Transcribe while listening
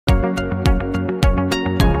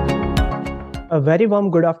A very warm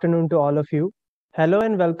good afternoon to all of you. Hello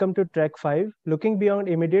and welcome to Track 5, Looking Beyond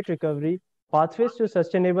Immediate Recovery, Pathways to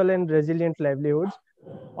Sustainable and Resilient Livelihoods,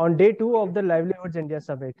 on day 2 of the Livelihoods India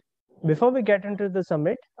Summit. Before we get into the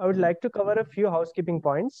summit, I would like to cover a few housekeeping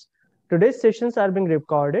points. Today's sessions are being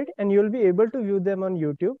recorded and you will be able to view them on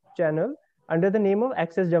YouTube channel under the name of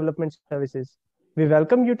Access Development Services. We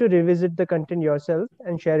welcome you to revisit the content yourself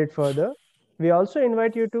and share it further. We also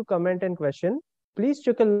invite you to comment and question. Please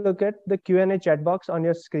take a look at the Q&A chat box on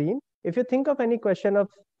your screen. If you think of any question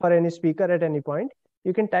for any speaker at any point,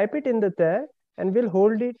 you can type it in there and we'll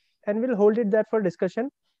hold it there for discussion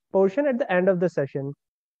portion at the end of the session.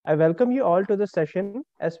 I welcome you all to the session,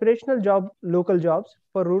 Aspirational Local Jobs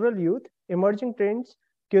for Rural Youth, Emerging Trends,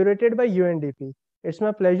 curated by UNDP. It's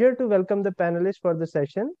my pleasure to welcome the panelists for the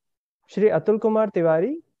session. Shri Atul Kumar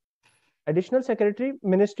Tiwari, Additional Secretary,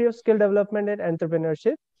 Ministry of Skill Development and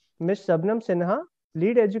Entrepreneurship, Ms. Sabnam Sinha,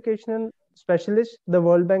 Lead Educational Specialist, the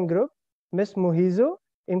World Bank Group, Ms. Muhizo,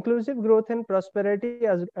 Inclusive Growth and Prosperity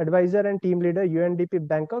as Advisor and Team Leader, UNDP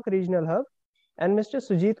Bangkok Regional Hub, and Mr.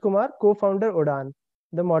 Sujit Kumar, Co-Founder, UDAN.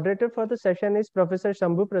 The moderator for the session is Professor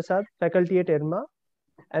Shambhu Prasad, Faculty at IRMA.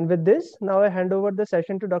 And with this, now I hand over the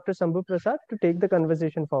session to Dr. Shambhu Prasad to take the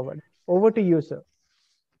conversation forward. Over to you, sir.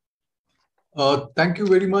 Thank you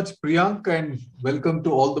very much, Priyank, and welcome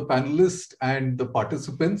to all the panelists and the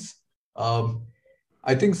participants.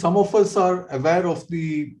 I think some of us are aware of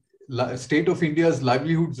the State of India's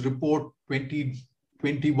Livelihoods Report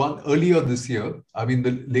 2021 earlier this year. I mean,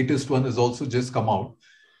 the latest one has also just come out.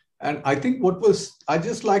 And I think I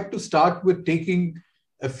just like to start with taking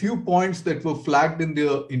a few points that were flagged in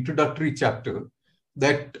the introductory chapter,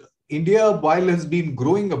 that India, while has been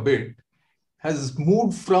growing a bit, has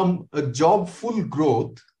moved from a job-full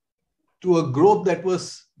growth to a growth that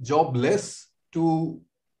was jobless to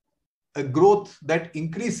a growth that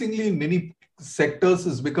increasingly in many sectors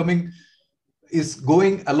is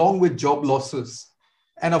going along with job losses.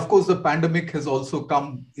 And of course, the pandemic has also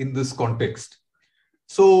come in this context.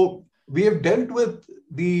 So we have dealt with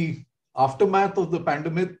the aftermath of the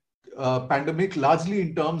pandemic largely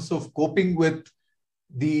in terms of coping with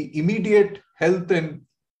the immediate health and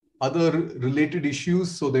other related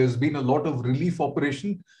issues. So there's been a lot of relief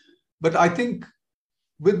operation. But I think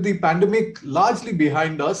with the pandemic largely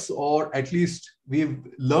behind us, or at least we've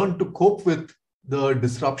learned to cope with the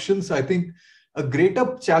disruptions, I think a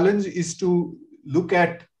greater challenge is to look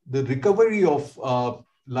at the recovery of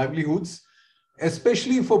livelihoods,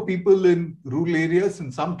 especially for people in rural areas.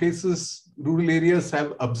 In some cases, rural areas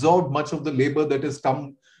have absorbed much of the labor that has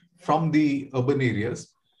come from the urban areas.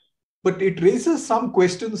 But it raises some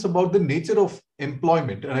questions about the nature of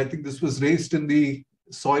employment. And I think this was raised in the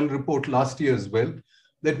soil report last year as well,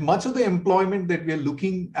 that much of the employment that we are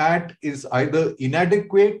looking at is either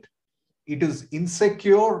inadequate, it is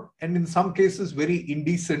insecure, and in some cases very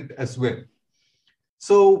indecent as well.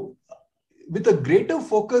 So with a greater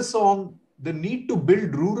focus on the need to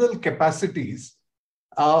build rural capacities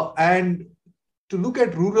and to look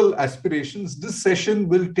at rural aspirations, this session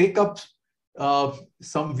will take up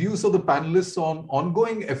some views of the panelists on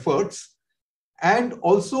ongoing efforts and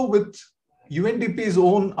also with UNDP's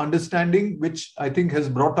own understanding, which I think has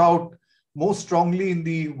brought out more strongly in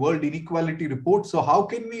the World Inequality Report. So how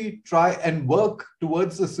can we try and work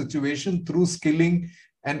towards the situation through skilling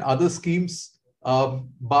and other schemes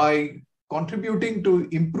by contributing to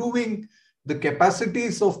improving the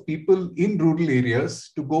capacities of people in rural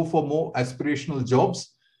areas to go for more aspirational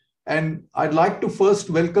jobs. And I'd like to first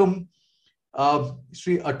welcome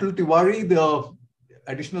Shri Atul Tiwari, the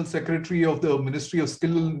Additional Secretary of the Ministry of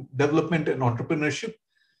Skill Development and Entrepreneurship.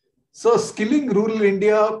 So skilling rural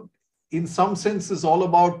India in some sense is all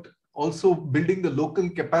about also building the local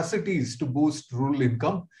capacities to boost rural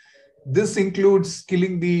income. This includes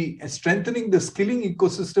strengthening the skilling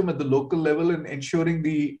ecosystem at the local level and ensuring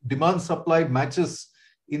the demand supply matches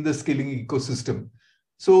in the skilling ecosystem.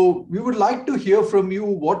 So we would like to hear from you,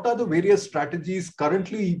 what are the various strategies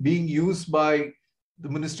currently being used by the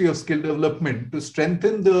Ministry of Skill Development to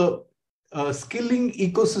strengthen the skilling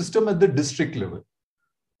ecosystem at the district level?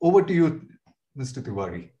 Over to you, Mr.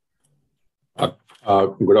 Tiwari.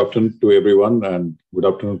 Good afternoon to everyone, and good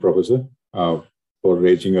afternoon, Professor, for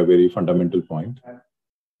raising a very fundamental point.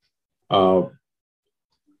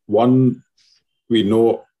 One, we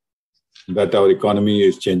know that our economy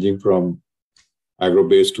is changing from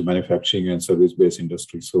agro-based to manufacturing and service-based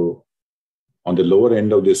industry. So on the lower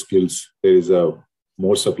end of the skills, there is a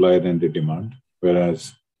more supply than the demand,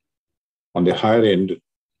 whereas on the higher end,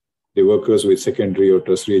 the workers with secondary or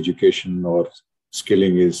tertiary education or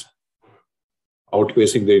skilling is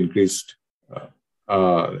outpacing the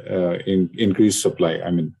increased supply.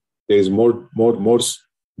 I mean, there is more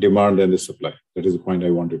demand than the supply. That is the point I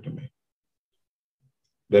wanted to make.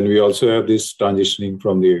 Then we also have this transitioning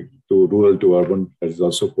from to rural to urban. That is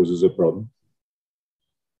also poses a problem.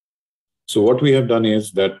 So what we have done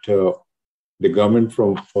is that the government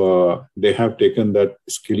they have taken that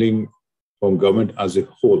skilling from government as a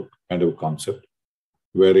whole kind of concept,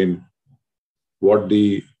 wherein what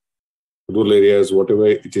the rural areas, whatever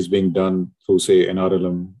it is being done through, say,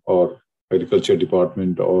 NRLM or agriculture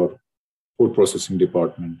department or food processing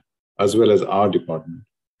department, as well as our department,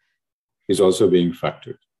 is also being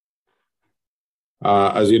factored.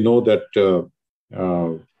 As you know that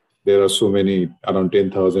there are so many, around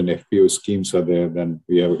 10,000 FPO schemes are there. Then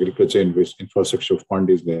we have agriculture infrastructure fund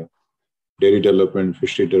is there. Dairy development,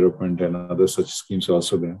 fishery development, and other such schemes are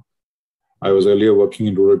also there. I was earlier working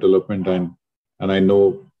in rural development, and I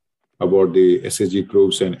know about the SSG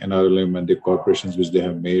groups and NRLM and the corporations which they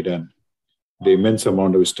have made, and the immense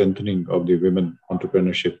amount of strengthening of the women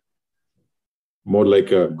entrepreneurship. More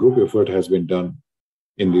like a group effort has been done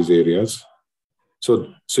in these areas.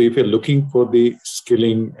 So if you're looking for the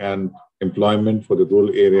skilling and employment for the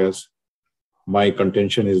rural areas, my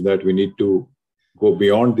contention is that we need to go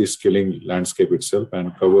beyond the skilling landscape itself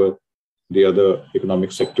and cover the other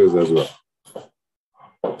economic sectors as well.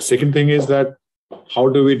 Second thing is that how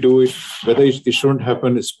do we do it? Whether it shouldn't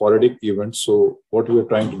happen as sporadic events. So what we're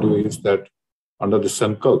trying to do is that under the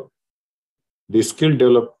Sankalp, the skill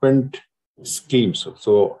development schemes.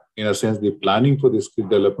 So in a sense, the planning for the skill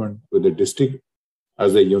development with the district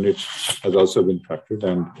as a unit has also been factored,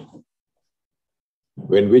 and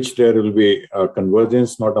when which there will be a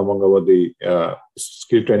convergence not among the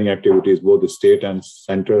skill training activities, both the state and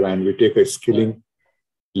center, and we take a skilling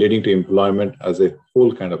leading to employment as a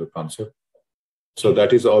whole kind of a concept. So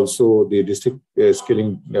that is also the district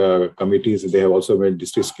skilling committees. They have also made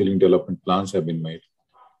district skilling development plans have been made,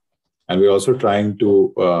 and we're also trying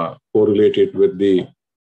to correlate it with the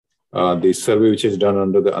survey which is done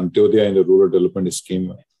under the Antyodaya in the rural development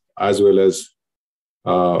scheme, as well as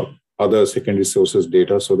other secondary sources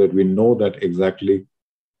data, so that we know that exactly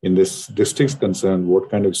in this district's concern, what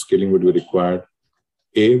kind of skilling would be required,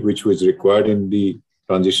 A, which was required in the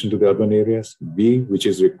transition to the urban areas, B, which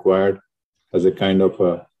is required as a kind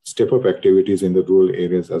of step-up activities in the rural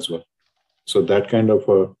areas as well. So that kind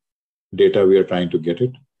of data we are trying to get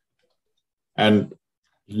it. And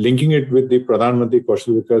linking it with the Pradhan Mantri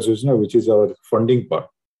Kaushal Vikas Yojana, which is our funding part.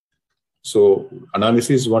 So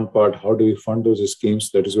analysis is one part. How do we fund those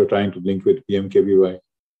schemes? That is, we're trying to link with PMKVY.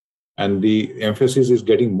 And the emphasis is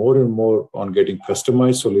getting more and more on getting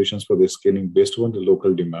customized solutions for the skilling based on the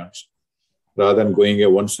local demands, rather than going a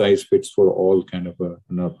one-size-fits-for-all kind of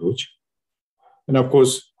an approach. And of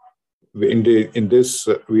course, in this,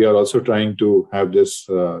 we are also trying to have this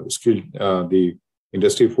the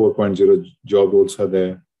Industry 4.0 job roles are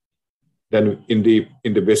there. Then in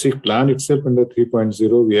the basic plan itself, under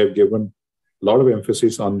 3.0, we have given a lot of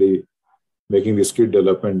emphasis on the making the skill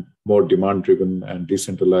development more demand-driven and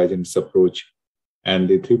decentralized in its approach. And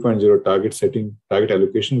the 3.0 target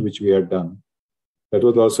allocation, which we had done, that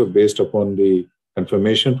was also based upon the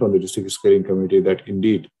confirmation from the district skilling committee that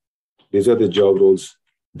indeed these are the job roles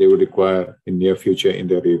they would require in near future in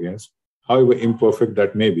their areas. However imperfect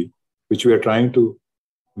that may be, which we are trying to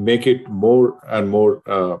make it more and more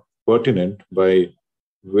pertinent by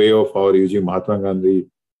way of our UG Mahatma Gandhi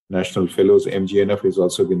National Fellows. MGNF is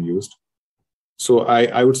also been used. So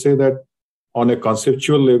I would say that on a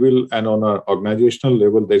conceptual level and on an organizational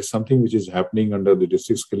level, there is something which is happening under the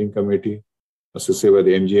District Skilling Committee, associated by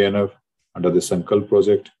the MGNF, under the Sankalp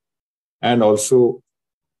project, and also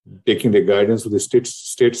taking the guidance of the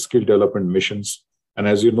state skill development missions. And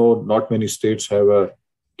as you know, not many states have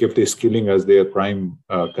kept the skilling as their prime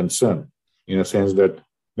concern, in a sense that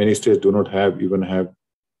many states do not even have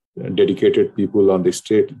dedicated people on the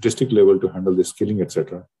district level to handle the skilling,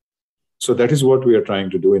 etc. So that is what we are trying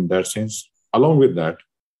to do in that sense. Along with that,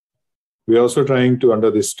 we are also trying to, under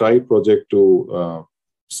the STRIVE project, to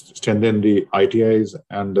strengthen the ITIs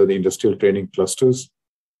and the industrial training clusters.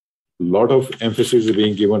 A lot of emphasis is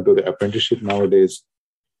being given to the apprenticeship nowadays.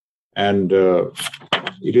 And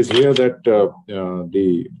it is here that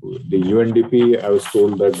the UNDP, I was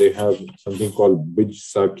told that they have something called BIJ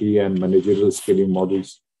Saki and managerial skilling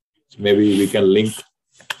models. So maybe we can link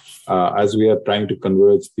as we are trying to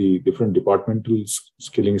converge the different departmental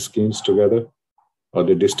skilling schemes together, or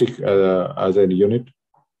the district as a unit.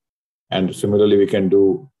 And similarly, we can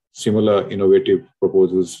do similar innovative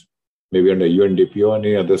proposals, maybe under UNDP or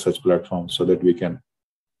any other such platform, so that we can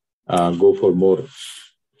go for more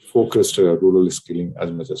focused rural skilling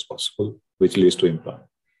as much as possible, which leads to employment.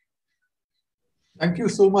 Thank you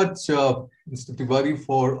so much, Mr. Tiwari,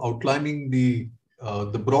 for outlining the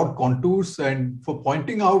broad contours and for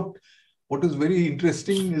pointing out what is very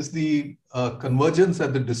interesting is the convergence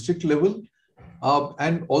at the district level.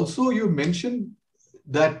 And also you mentioned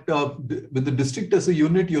that with the district as a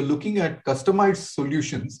unit, you're looking at customized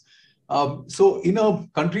solutions. So in a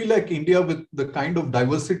country like India with the kind of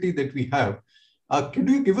diversity that we have, can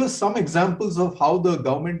you give us some examples of how the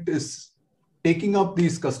government is taking up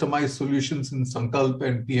these customized solutions in Sankalp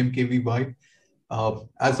and PMKVY,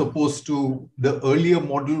 as opposed to the earlier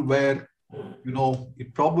model where,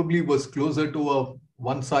 it probably was closer to a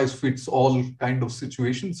one-size-fits-all kind of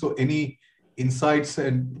situation? So any insights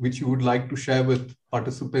and which you would like to share with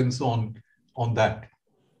participants on that?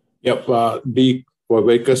 Yep.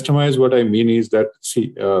 By customized, what I mean is that,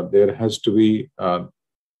 there has to be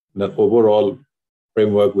the overall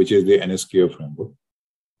framework, which is the NSQF framework,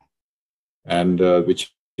 and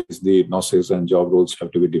which is the nurses and job roles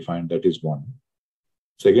have to be defined. That is one.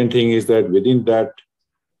 Second thing is that within that,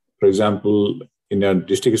 for example, in a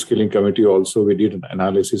district skilling committee also, we did an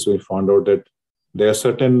analysis. We found out that there are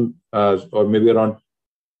certain, or maybe around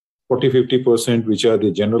 40-50%, which are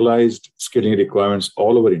the generalized skilling requirements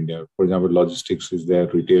all over India. For example, logistics is there,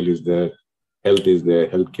 retail is there, health is there,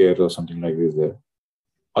 healthcare or something like this there.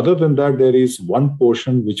 Other than that, there is one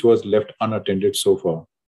portion which was left unattended so far,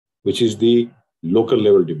 which is the local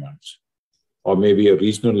level demands, or maybe a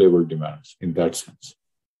regional level demands in that sense.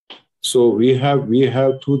 So we have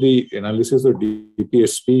through the analysis of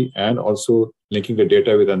DPSP and also linking the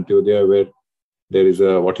data with Antyodaya, where there is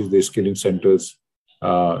what is the skilling centers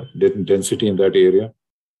density in that area.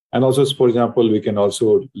 And also, for example, we can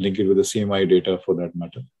also link it with the CMI data for that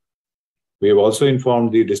matter. We have also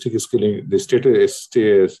informed the district skilling, the state,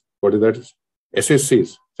 what is that?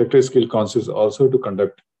 SSCs, sector skill councils, also to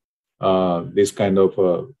conduct this kind of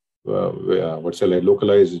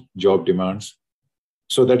localized job demands.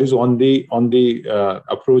 So that is on the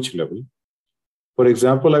approach level. For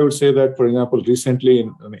example, I would say that, for example, recently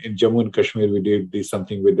in Jammu and Kashmir, we did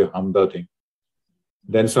something with the Hamda thing.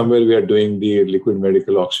 Then somewhere we are doing the liquid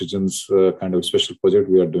medical oxygens kind of special project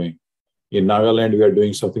we are doing. In Nagaland, we are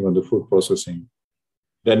doing something on the food processing.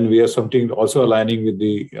 Then we are something also aligning with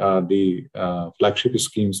the flagship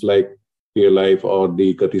schemes like Peer Life or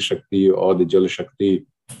the Gati Shakti or the Jal Shakti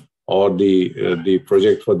or the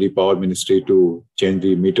project for the power ministry to change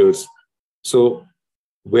the meters. So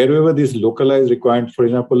wherever this localized requirement, for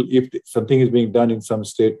example, if something is being done in some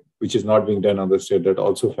state which is not being done in another state, that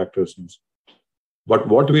also factors in. But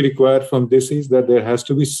what we require from this is that there has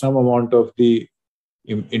to be some amount of the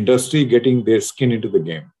industry getting their skin into the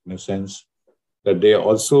game, in a sense that they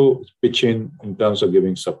also pitch in terms of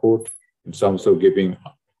giving support, in terms of giving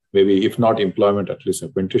maybe, if not employment, at least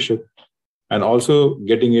apprenticeship, and also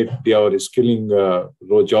getting our skilling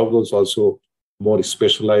job roles also more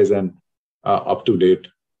specialized and up to date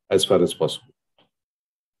as far as possible.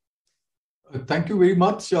 Thank you very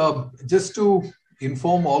much. Just to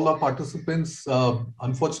inform all our participants,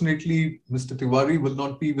 unfortunately, Mr. Tiwari will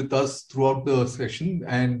not be with us throughout the session,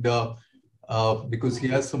 and because he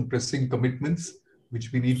has some pressing commitments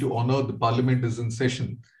which we need to honor. The Parliament is in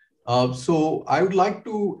session. So I would like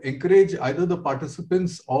to encourage either the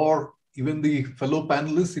participants or even the fellow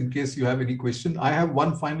panelists, in case you have any question. I have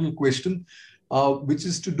one final question, which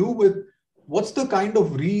is to do with what's the kind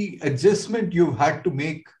of readjustment you've had to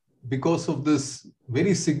make because of this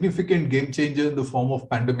very significant game changer in the form of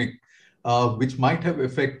pandemic, which might have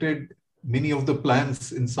affected many of the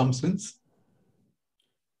plans in some sense?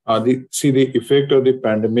 The effect of the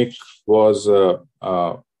pandemic was,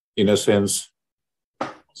 in a sense,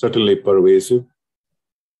 certainly pervasive.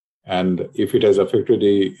 And if it has affected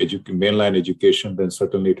the mainline education, then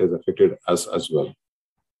certainly it has affected us as well.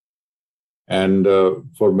 And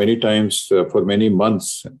for many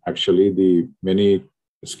months, actually, the many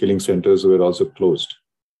skilling centers were also closed.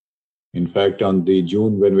 In fact, on the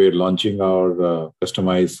June, when we were launching our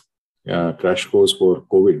customized crash course for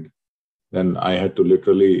COVID, then I had to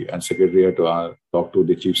literally, and Secretary had to talk to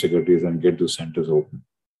the chief secretaries and get those centers open.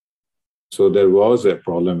 So there was a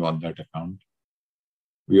problem on that account.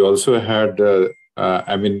 We also had, at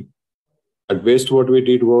best what we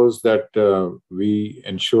did was that we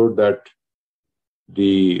ensured that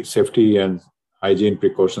the safety and hygiene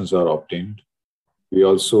precautions are obtained. We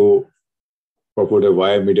also proposed a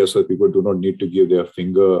wire media so people do not need to give their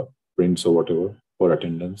fingerprints or whatever for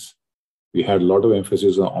attendance. We had a lot of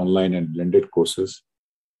emphasis on online and blended courses.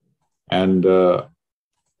 And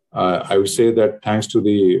I would say that thanks to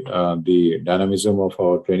the dynamism of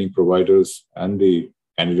our training providers and the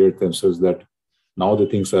candidates themselves that now the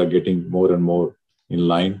things are getting more and more in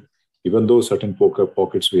line, even though certain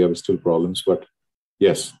pockets we have still problems. But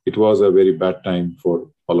yes, it was a very bad time for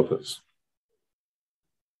all of us.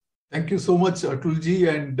 Thank you so much, Atulji,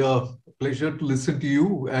 and pleasure to listen to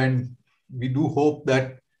you. And we do hope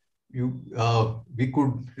that we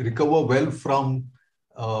could recover well from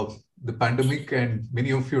the pandemic, and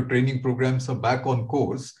many of your training programs are back on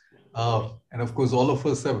course. And of course, all of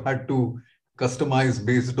us have had to customize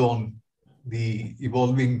based on the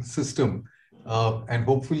evolving system. And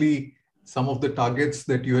hopefully, some of the targets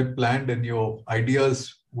that you had planned and your ideas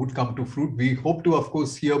would come to fruit. We hope to, of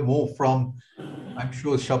course, hear more from, I'm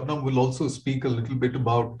sure Shabnam will also speak a little bit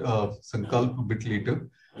about Sankalp a bit later.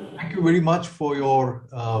 Thank you very much for your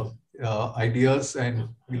ideas, and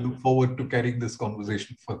we look forward to carrying this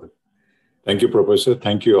conversation further. Thank you, Professor.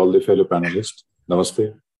 Thank you, all the fellow panelists. Namaste.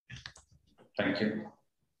 Thank you.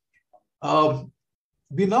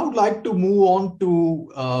 We now would like to move on to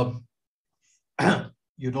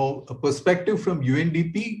a perspective from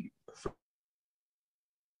UNDP.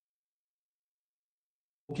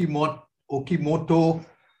 Okimoto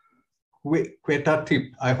Kwetatip.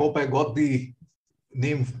 I hope I got the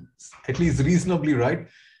name at least reasonably right.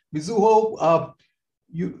 Mizuho,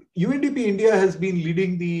 UNDP India has been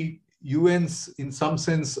leading the UN's, in some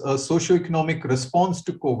sense, a socio-economic response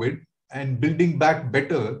to COVID and building back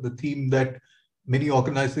better, the theme that many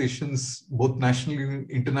organizations, both nationally and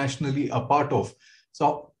internationally, are part of.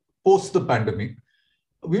 So post the pandemic,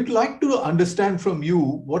 we'd like to understand from you,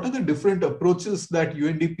 what are the different approaches that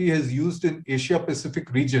UNDP has used in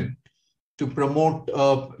Asia-Pacific region to promote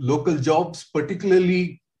local jobs,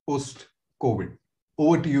 particularly post-COVID?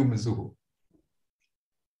 Over to you, Mizuho.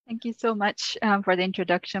 Thank you so much for the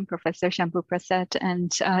introduction, Professor Shambhu Prasad,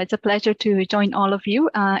 and it's a pleasure to join all of you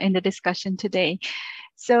in the discussion today.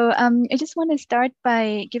 So I just want to start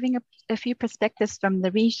by giving a few perspectives from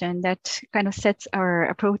the region that kind of sets our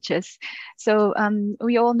approaches. So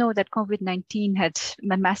we all know that COVID-19 had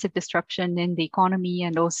a massive disruption in the economy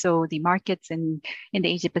and also the markets in the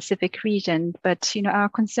Asia-Pacific region. But our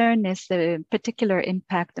concern is the particular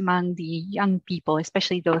impact among the young people,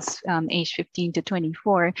 especially those aged 15 to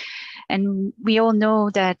 24. And we all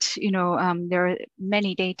know that there are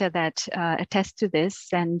many data that attest to this,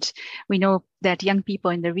 and we know that young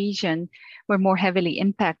people in the region were more heavily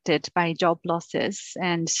impacted by job losses.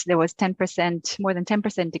 And there was more than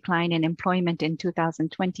 10% decline in employment in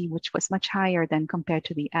 2020, which was much higher than compared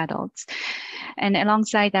to the adults. And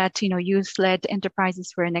alongside that, youth-led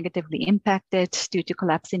enterprises were negatively impacted due to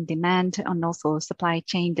collapse in demand and also supply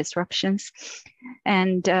chain disruptions.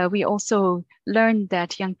 And we also learned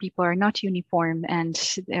that young people are not uniform, and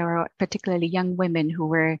there are particularly young women who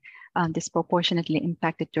were disproportionately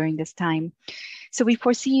impacted during this time. So we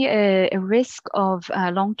foresee a risk of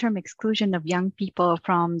long-term exclusion of young people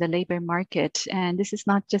from the labor market. And this is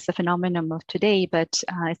not just a phenomenon of today, but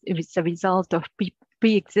it's a result of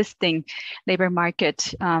pre-existing labor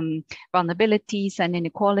market vulnerabilities and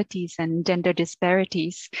inequalities and gender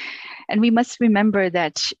disparities. And we must remember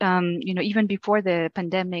that even before the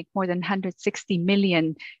pandemic, more than 160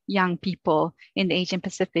 million young people in the Asian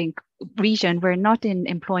Pacific region were not in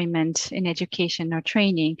employment, in education or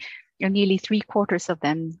training, and nearly 3/4 of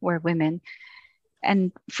them were women.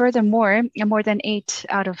 And furthermore, more than 8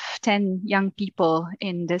 out of 10 young people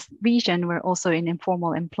in this region were also in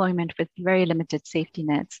informal employment with very limited safety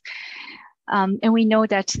nets. And we know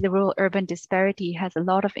that the rural-urban disparity has a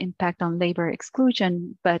lot of impact on labor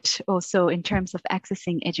exclusion, but also in terms of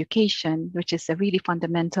accessing education, which is a really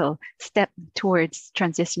fundamental step towards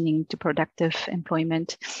transitioning to productive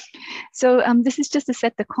employment. So this is just to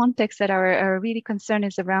set the context that our really concern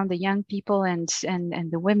is around the young people and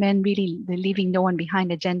the women. Really, the leaving no one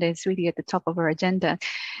behind agenda is really at the top of our agenda.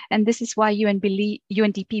 And this is why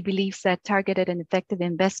UNDP believes that targeted and effective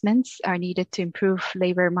investments are needed to improve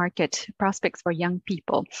labor market prospects for young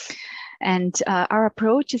people. And our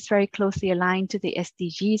approach is very closely aligned to the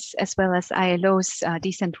SDGs as well as ILO's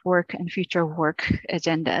decent work and future work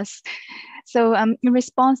agendas. So in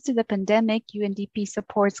response to the pandemic, UNDP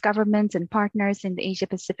supports governments and partners in the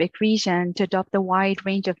Asia-Pacific region to adopt a wide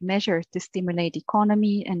range of measures to stimulate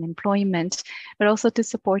economy and employment, but also to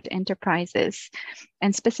support enterprises.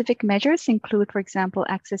 And specific measures include, for example,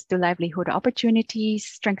 access to livelihood opportunities,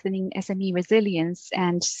 strengthening SME resilience,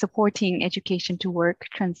 and supporting education to work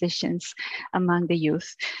transitions among the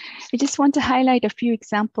youth. I just want to highlight a few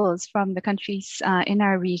examples from the countries in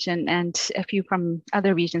our region and a few from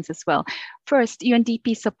other regions as well. First,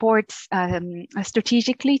 UNDP supports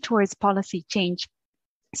strategically towards policy change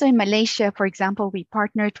So in Malaysia, for example, we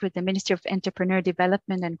partnered with the Ministry of Entrepreneur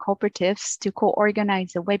Development and Cooperatives to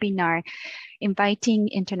co-organize a webinar inviting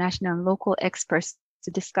international and local experts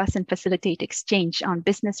to discuss and facilitate exchange on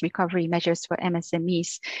business recovery measures for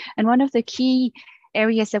MSMEs. And one of the key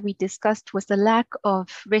areas that we discussed was the lack of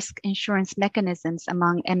risk insurance mechanisms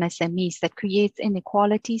among MSMEs that creates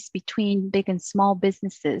inequalities between big and small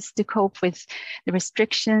businesses to cope with the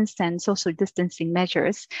restrictions and social distancing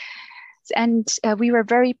measures. And we were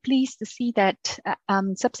very pleased to see that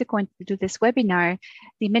subsequent to this webinar,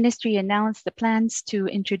 the ministry announced the plans to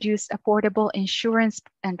introduce affordable insurance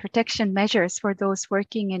and protection measures for those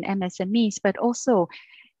working in MSMEs, but also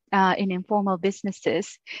in informal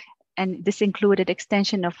businesses. And this included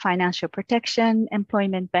extension of financial protection,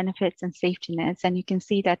 employment benefits, and safety nets. And you can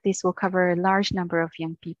see that this will cover a large number of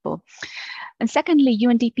young people. And secondly,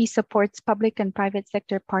 UNDP supports public and private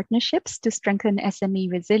sector partnerships to strengthen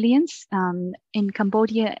SME resilience. In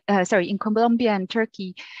Colombia and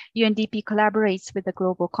Turkey, UNDP collaborates with the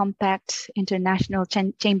Global Compact, International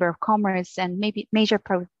Chamber of Commerce, and maybe major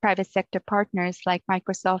private sector partners like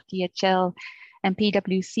Microsoft, DHL, and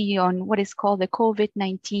PwC on what is called the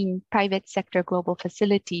COVID-19 Private Sector Global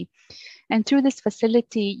Facility. And through this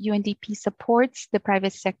facility, UNDP supports the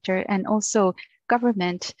private sector and also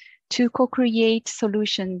government to co-create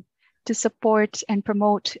solutions to support and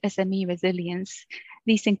promote SME resilience.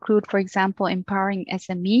 These include, for example, empowering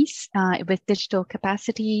SMEs with digital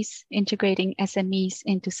capacities, integrating SMEs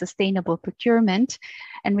into sustainable procurement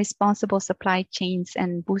and responsible supply chains,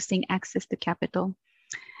 and boosting access to capital.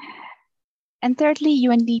 And thirdly,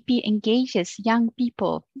 UNDP engages young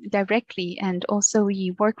people directly, and also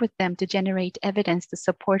we work with them to generate evidence to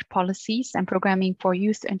support policies and programming for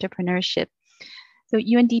youth entrepreneurship. So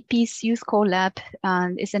UNDP's Youth CoLab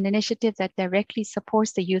is an initiative that directly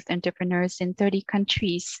supports the youth entrepreneurs in 30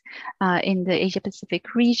 countries in the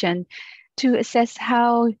Asia-Pacific region to assess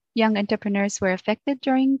how young entrepreneurs were affected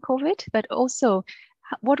during COVID, but also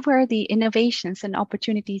what were the innovations and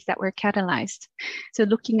opportunities that were catalyzed? So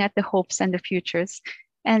looking at the hopes and the futures.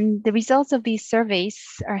 And the results of these surveys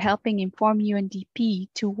are helping inform UNDP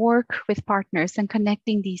to work with partners and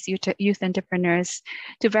connecting these youth entrepreneurs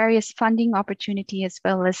to various funding opportunities as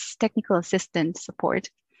well as technical assistance support.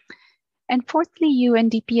 And fourthly,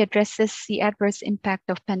 UNDP addresses the adverse impact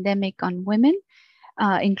of pandemic on women,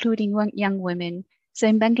 including young women. So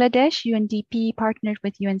in Bangladesh, UNDP partnered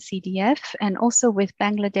with UNCDF and also with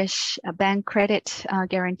Bangladesh Bank Credit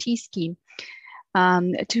Guarantee Scheme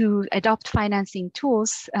to adopt financing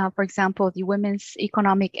tools, for example, the Women's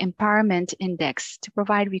Economic Empowerment Index, to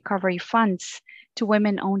provide recovery funds to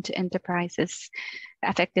women-owned enterprises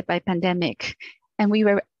affected by pandemic. And we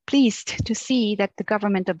were pleased to see that the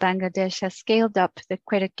government of Bangladesh has scaled up the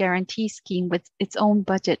credit guarantee scheme with its own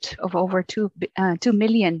budget of over $2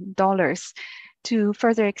 million to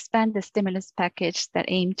further expand the stimulus package that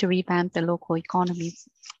aimed to revamp the local economy.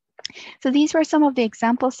 So these were some of the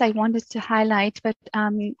examples I wanted to highlight, but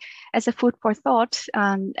as a food for thought,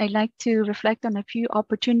 I'd like to reflect on a few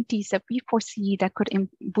opportunities that we foresee that could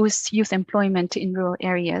boost youth employment in rural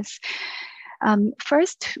areas.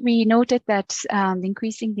 First, we noted that the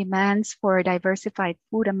increasing demands for diversified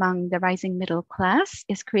food among the rising middle class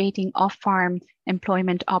is creating off-farm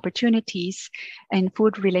employment opportunities in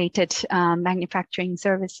food-related manufacturing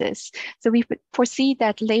services. So we foresee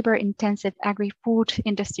that labor-intensive agri-food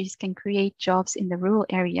industries can create jobs in the rural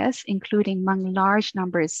areas, including among large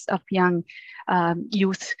numbers of young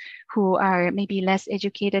youth who are maybe less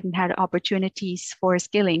educated and had opportunities for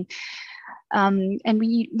skilling. And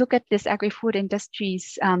we look at this agri-food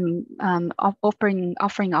industries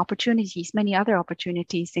offering opportunities, many other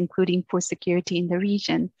opportunities, including food security in the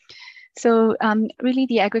region. So really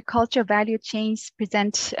the agriculture value chains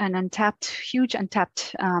present an huge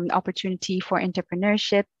untapped opportunity for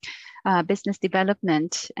entrepreneurship, business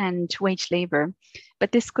development, and wage labor.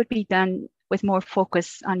 But this could be done with more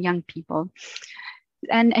focus on young people.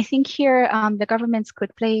 And I think here the governments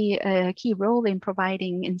could play a key role in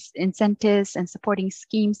providing incentives and supporting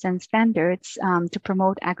schemes and standards to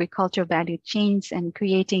promote agricultural value chains and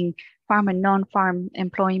creating farm and non-farm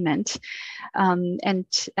employment. And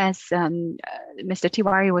as Mr.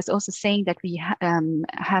 Tiwari was also saying, that we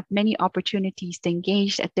have many opportunities to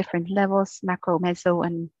engage at different levels, macro, meso,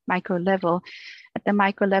 and micro level. At the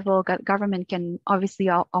micro level, government can obviously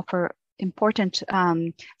offer important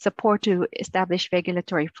support to establish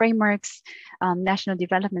regulatory frameworks, national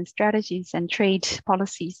development strategies, and trade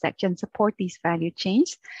policies that can support these value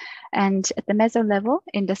chains. And at the meso level,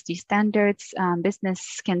 industry standards,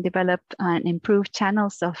 business can develop and improve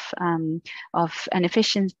channels of an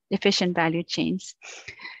efficient value chains.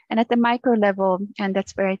 And at the micro level, and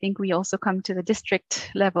that's where I think we also come to the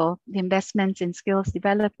district level, the investments in skills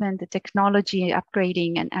development, the technology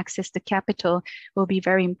upgrading, and access to capital will be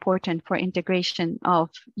very important for integration of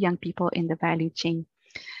young people in the value chain.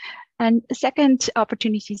 And the second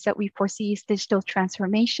opportunities that we foresee is digital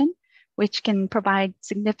transformation, which can provide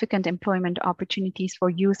significant employment opportunities for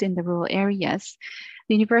youth in the rural areas.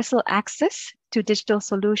 The universal access to digital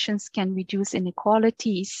solutions can reduce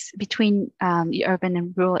inequalities between the urban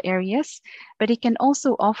and rural areas, but it can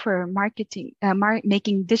also offer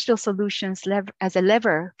making digital solutions as a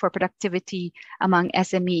lever for productivity among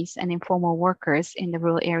SMEs and informal workers in the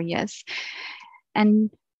rural areas.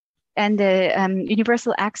 And the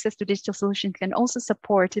universal access to digital solutions can also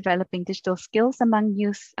support developing digital skills among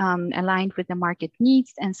youth aligned with the market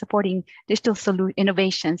needs and supporting digital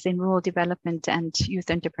innovations in rural development and youth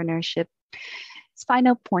entrepreneurship. This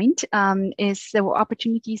final point is the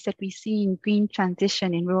opportunities that we see in green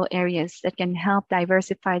transition in rural areas that can help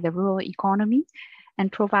diversify the rural economy and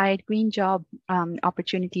provide green job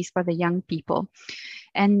opportunities for the young people.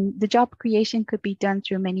 And the job creation could be done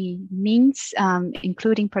through many means,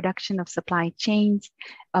 including production of supply chains,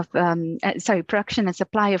 production and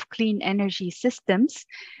supply of clean energy systems,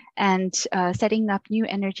 and setting up new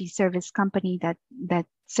energy service company that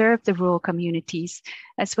serve the rural communities,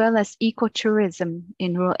 as well as ecotourism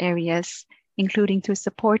in rural areas, including through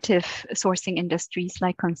supportive sourcing industries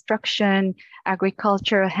like construction,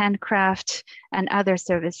 agriculture, handcraft, and other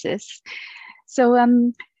services. So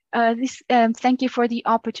thank you for the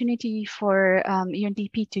opportunity for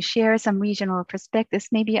UNDP to share some regional perspectives.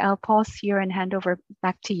 Maybe I'll pause here and hand over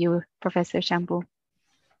back to you, Professor Shambhu.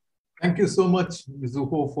 Thank you so much,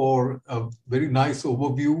 Mizuho, for a very nice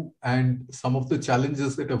overview and some of the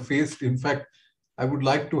challenges that are faced. In fact, I would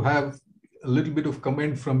like to have a little bit of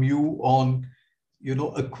comment from you on,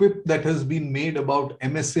 a quip that has been made about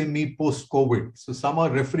MSME post-COVID. So some are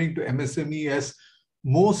referring to MSME as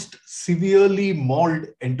most severely mauled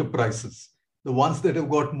enterprises, the ones that have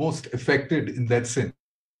got most affected in that sense.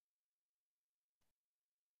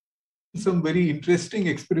 Some very interesting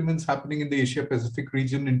experiments happening in the Asia Pacific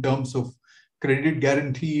region in terms of credit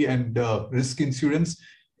guarantee and risk insurance.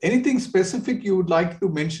 Anything specific you would like to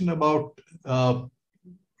mention about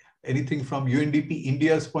anything from UNDP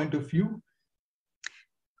India's point of view?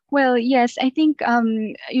 Well, yes, I think,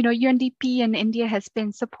 UNDP in India has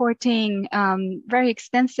been supporting very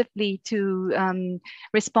extensively to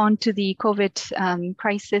respond to the COVID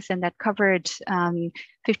crisis, and that covered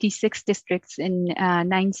 56 districts in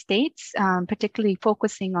 9 states, particularly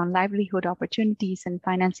focusing on livelihood opportunities and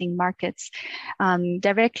financing markets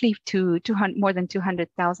directly to more than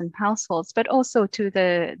 200,000 households, but also to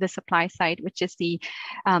the supply side, which is the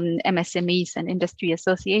MSMEs and industry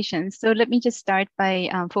associations. So let me just start by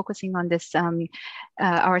focusing on this,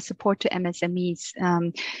 our support to MSMEs.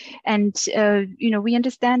 We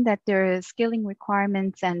understand that there are skilling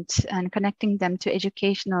requirements and connecting them to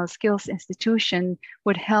educational skills institution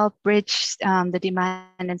would help bridge the demand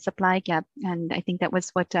and supply gap. And I think that was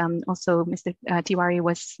what also Mr. Tiwari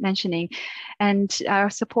was mentioning. And our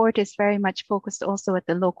support is very much focused also at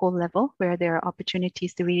the local level, where there are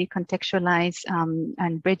opportunities to really contextualize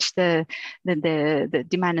and bridge the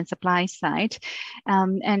demand and supply side.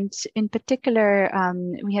 And in particular,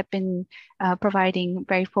 we have been providing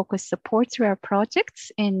very focused support through our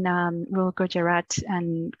projects in rural Gujarat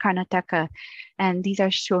and Karnataka. And these are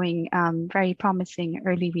showing very promising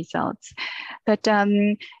early results. But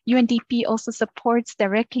UNDP also supports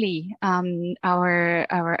directly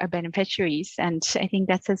our beneficiaries. And I think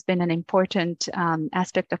that has been an important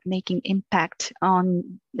aspect of making impact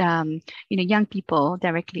on young people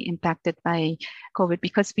directly impacted by COVID,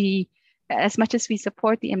 because as much as we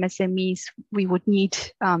support the MSMEs, we would need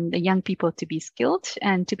the young people to be skilled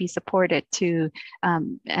and to be supported to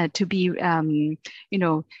be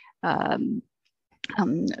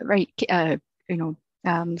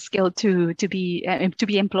skilled to be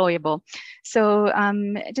employable. So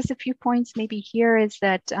just a few points maybe here is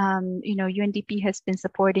that UNDP has been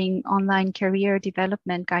supporting online career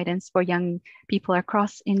development guidance for young people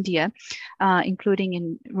across India, including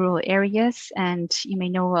in rural areas. And you may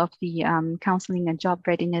know of the counseling and job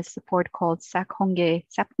readiness support called Sak Honge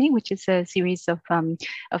Sapni, which is a series of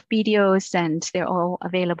videos, and they're all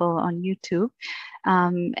available on YouTube.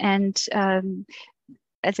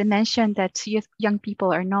 As I mentioned, that young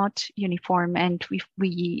people are not uniform, and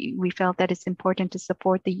we felt that it's important to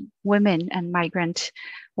support the women and migrant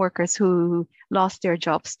workers who lost their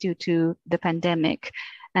jobs due to the pandemic,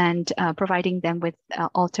 and providing them with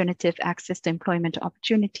alternative access to employment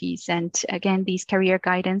opportunities. And again, these career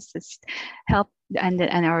guidances help and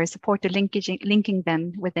our support to linking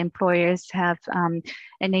them with employers have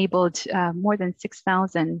enabled more than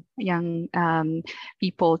 6,000 young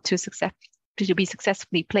people to be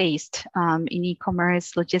successfully placed in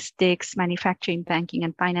e-commerce, logistics, manufacturing, banking,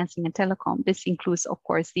 and financing and telecom. This includes, of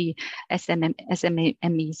course, the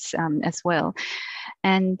SMEs as well.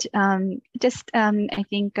 And I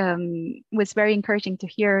think was very encouraging to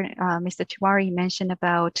hear Mr. Tiwari mention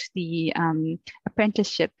about the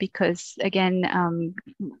apprenticeship, because again,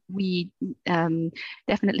 we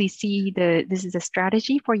definitely see this is a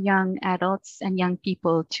strategy for young adults and young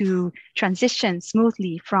people to transition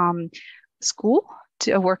smoothly from school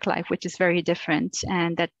to a work life, which is very different,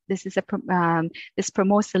 and that this is this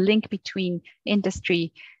promotes the link between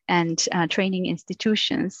industry and training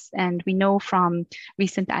institutions. And we know from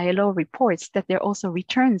recent ILO reports that there are also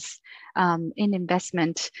returns in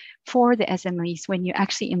investment for the SMEs when you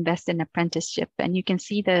actually invest in apprenticeship. And you can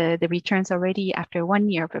see the returns already after 1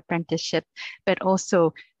 year of apprenticeship, but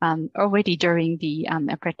also already during the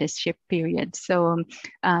apprenticeship period. So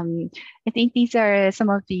I think these are some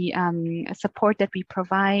of the support that we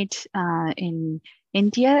provide in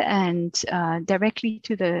India, and directly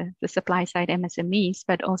to the supply side MSMEs,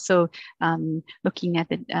 but also looking at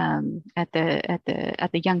the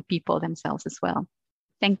young people themselves as well.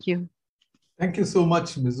 Thank you. Thank you so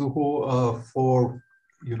much, Mizuho, for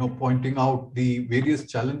pointing out the various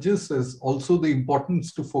challenges, as also the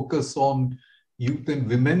importance to focus on youth and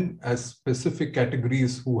women as specific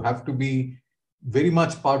categories who have to be very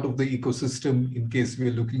much part of the ecosystem in case we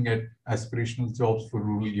are looking at aspirational jobs for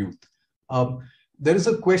rural youth. There is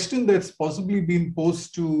a question that's possibly been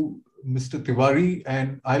posed to Mr. Tiwari,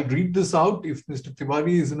 and I'll read this out. If Mr.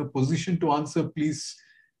 Tiwari is in a position to answer, please,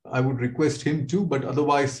 I would request him to, but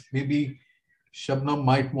otherwise maybe Shabnam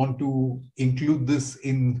might want to include this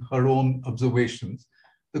in her own observations.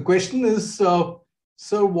 The question is, sir,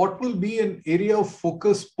 what will be an area of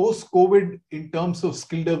focus post-COVID in terms of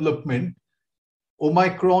skill development?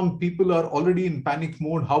 Omicron, people are already in panic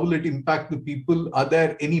mode. How will it impact the people? Are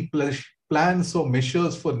there any plans or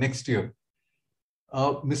measures for next year?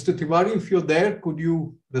 Mr. Tiwari, if you're there, could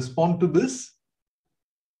you respond to this?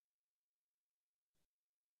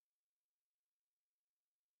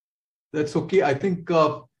 That's okay. I think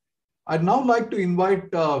I'd now like to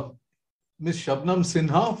invite Ms. Shabnam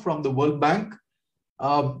Sinha from the World Bank.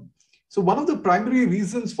 So one of the primary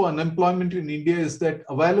reasons for unemployment in India is that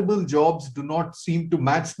available jobs do not seem to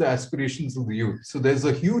match the aspirations of the youth. So there's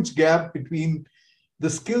a huge gap between the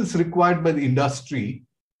skills required by the industry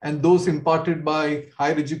and those imparted by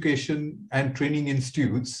higher education and training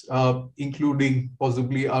institutes, including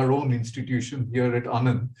possibly our own institution here at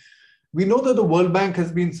Anand. We know that the World Bank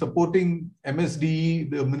has been supporting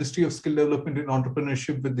MSDE, the Ministry of Skill Development and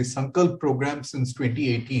Entrepreneurship, with the Sankalp program since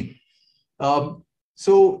 2018.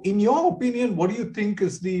 So in your opinion, what do you think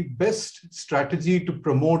is the best strategy to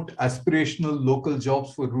promote aspirational local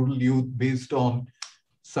jobs for rural youth based on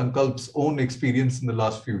Sankalp's own experience in the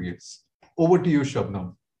last few years? Over to you,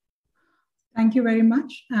 Shabnam. Thank you very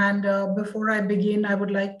much. And before I begin, I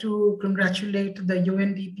would like to congratulate the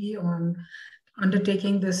UNDP on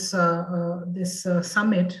undertaking this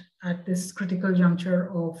summit at this critical juncture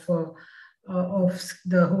of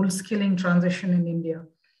the whole skilling transition in India.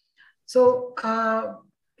 So,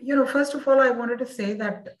 first of all, I wanted to say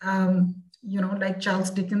that, like Charles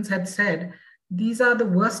Dickens had said, these are the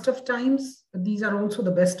worst of times, but these are also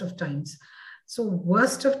the best of times. So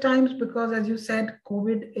worst of times, because as you said,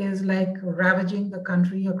 COVID is like ravaging the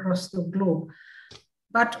country across the globe,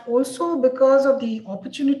 but also because of the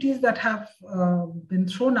opportunities that have been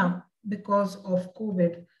thrown up because of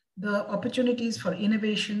COVID, the opportunities for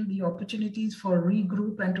innovation, the opportunities for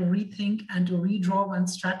regroup and to rethink and to redraw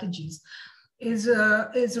one's strategies is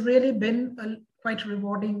really been quite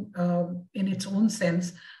rewarding in its own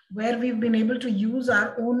sense, where we've been able to use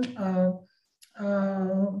our own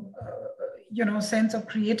sense of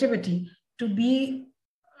creativity to be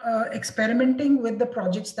experimenting with the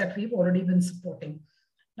projects that we've already been supporting.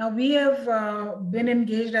 Now, we have been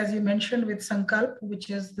engaged, as you mentioned, with Sankalp, which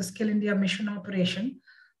is the Skill India mission operation.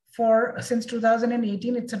 Since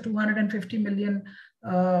 2018, it's a 250 million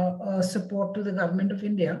support to the government of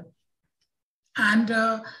India. And,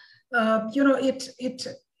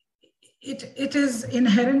 it is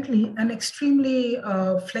inherently an extremely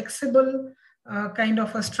flexible kind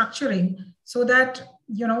of a structuring so that,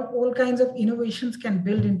 all kinds of innovations can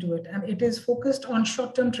build into it. And it is focused on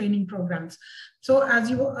short-term training programs. So as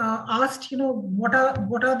you asked,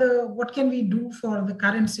 what can we do for the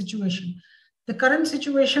current situation? The current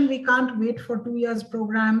situation, we can't wait for 2 years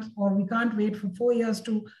programs, or we can't wait for 4 years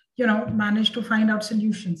to, manage to find out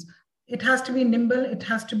solutions. It has to be nimble. It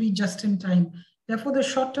has to be just in time. Therefore, the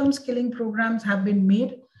short-term skilling programs have been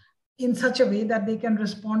made in such a way that they can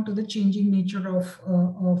respond to the changing nature of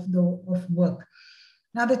work.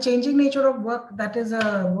 Now, the changing nature of work, that is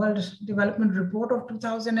a World Development Report of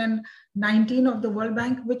 2019 of the World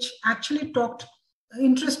Bank, which actually talked,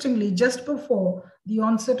 interestingly, just before the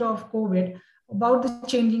onset of COVID, about the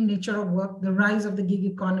changing nature of work, the rise of the gig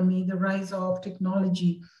economy, the rise of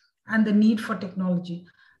technology, and the need for technology.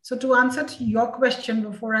 So to answer to your question,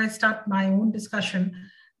 before I start my own discussion,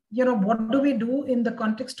 what do we do in the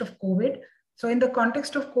context of COVID? So in the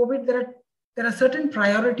context of COVID, there are certain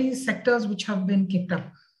priorities, sectors which have been kicked up.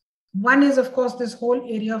 One is, of course, this whole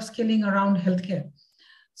area of skilling around healthcare.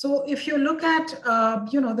 So if you look at,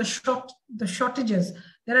 the shortages,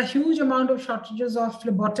 there are a huge amount of shortages of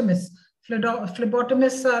phlebotomists.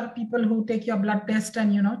 Phlebotomists are people who take your blood test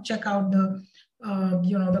and, check out the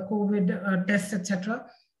COVID tests, etc.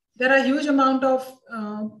 There are a huge amount of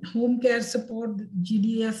home care support,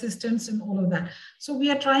 GDA assistance, and all of that. So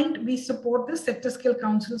we support the sector skill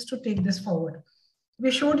councils to take this forward.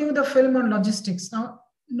 We showed you the film on logistics. Now,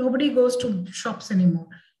 nobody goes to shops anymore.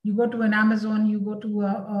 You go to an Amazon, you go to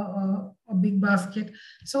a big basket.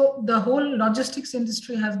 So the whole logistics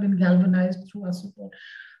industry has been galvanized through our support.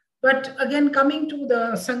 But again, coming to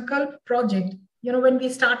the Sankalp project, when we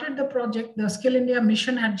started the project, the Skill India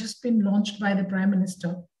mission had just been launched by the Prime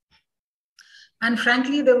Minister. And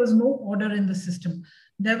frankly, there was no order in the system.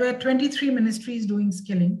 There were 23 ministries doing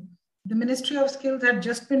skilling. The Ministry of Skills had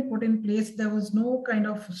just been put in place. There was no kind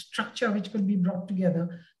of structure which could be brought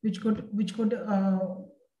together, which could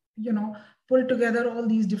pull together all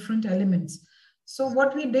these different elements. So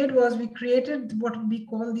what we did was we created what we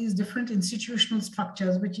call these different institutional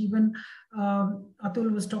structures, which even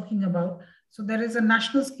Atul was talking about. So there is a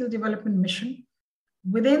National Skill Development Mission.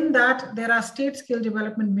 Within that, there are state skill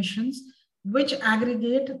development missions, which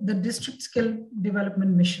aggregate the district skill development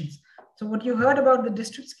missions. So what you heard about the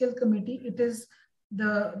District Skill Committee, it is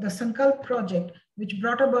the Sankalp project, which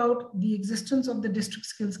brought about the existence of the District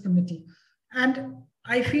Skills Committee. And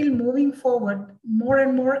I feel moving forward, more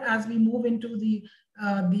and more as we move into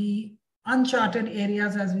the uncharted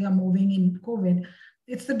areas as we are moving in COVID,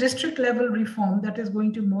 it's the district level reform that is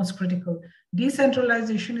going to be most critical.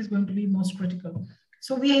 Decentralization is going to be most critical.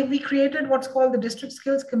 So we created what's called the District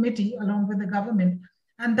Skills Committee along with the government,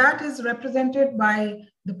 and that is represented by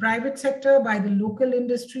the private sector, by the local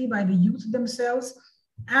industry, by the youth themselves,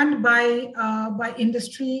 and by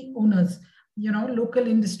industry owners, local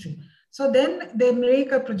industry. So then they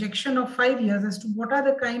make a projection of 5 years as to what are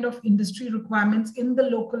the kind of industry requirements in the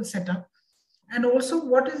local setup, and also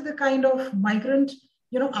what is the kind of migrant,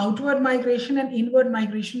 outward migration and inward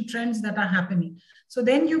migration trends that are happening. So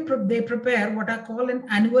then they prepare what I call an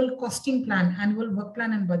annual costing plan, annual work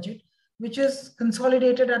plan and budget, which is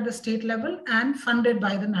consolidated at the state level and funded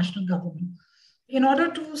by the national government. In order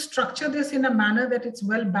to structure this in a manner that it's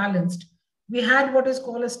well balanced, we had what is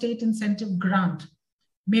called a state incentive grant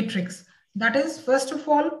matrix. That is, first of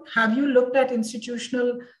all, have you looked at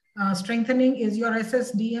institutional strengthening? Is your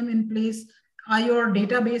SSDM in place? Are your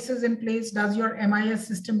databases in place? Does your MIS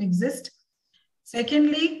system exist?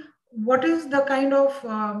 Secondly, what is the kind of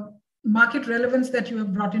market relevance that you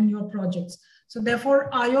have brought in your projects? So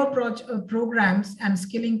therefore, are your programs and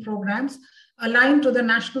skilling programs aligned to the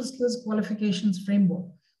National Skills Qualifications Framework?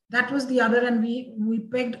 That was the other, and we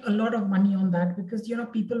pegged a lot of money on that because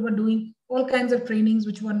people were doing all kinds of trainings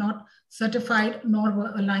which were not certified nor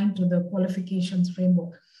were aligned to the qualifications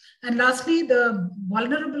framework. And lastly, the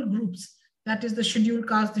vulnerable groups, that is the scheduled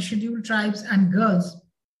castes, the scheduled tribes, and girls.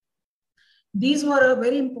 These were a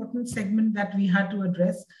very important segment that we had to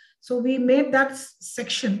address. So we made that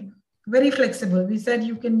section very flexible. We said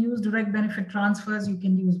you can use direct benefit transfers, you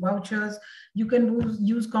can use vouchers, you can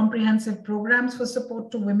use comprehensive programs for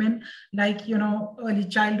support to women, like early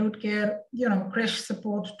childhood care, creche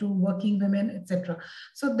support to working women, etc.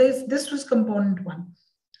 So this was component one.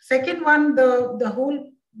 Second one, the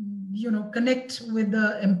whole connect with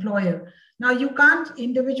the employer. Now you can't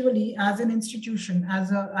individually, as an institution,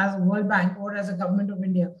 as a World Bank or as a government of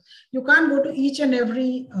India, you can't go to each and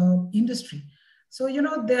every industry. So,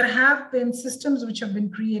 there have been systems which have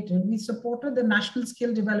been created. We supported the National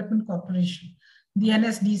Skill Development Corporation, the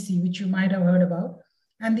NSDC, which you might have heard about.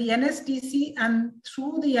 And the NSDC, and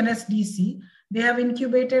through the NSDC, they have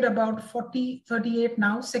incubated about 38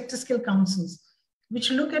 now sector skill councils,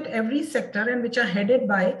 which look at every sector and which are headed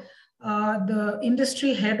by the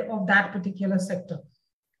industry head of that particular sector.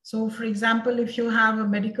 So, for example, if you have a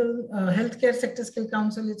medical healthcare sector skill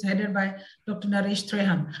council, it's headed by Dr. Naresh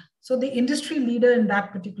Trehan. So the industry leader in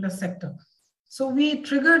that particular sector. So we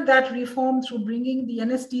triggered that reform through bringing the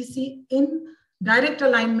NSDC in direct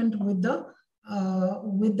alignment with the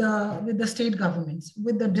state governments,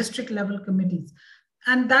 with the district level committees.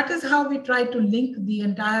 And that is how we try to link the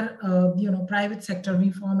entire private sector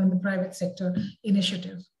reform and the private sector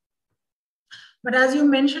initiatives. But as you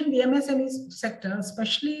mentioned, the MSME sector,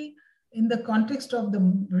 especially in the context of the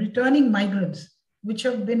returning migrants, which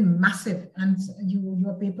have been massive, and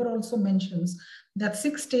your paper also mentions that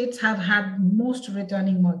 6 states have had most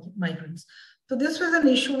returning migrants. So this was an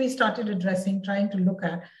issue we started addressing, trying to look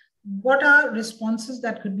at what are responses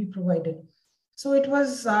that could be provided. So it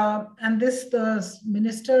was, the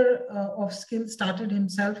Minister of Skills started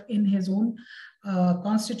himself in his own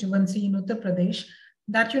constituency in Uttar Pradesh,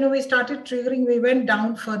 that, we started triggering, we went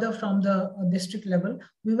down further from the district level,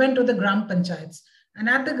 we went to the Gram Panchayats. And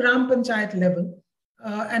at the Gram Panchayat level,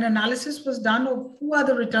 an analysis was done of who are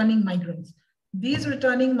the returning migrants. These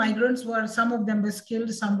returning migrants were, some of them were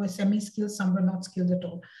skilled, some were semi-skilled, some were not skilled at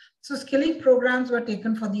all. So skilling programs were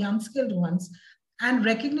taken for the unskilled ones, and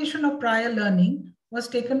recognition of prior learning was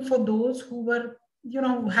taken for those who were,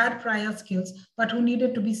 who had prior skills, but who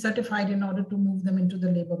needed to be certified in order to move them into the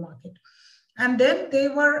labor market. And then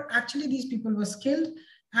these people were skilled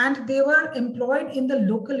and they were employed in the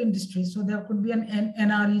local industry. So there could be an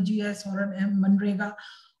NREGS or an Manrega,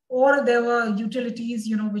 or there were utilities,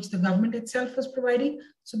 which the government itself was providing.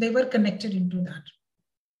 So they were connected into that.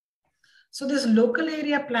 So this local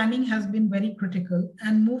area planning has been very critical.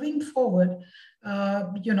 And moving forward,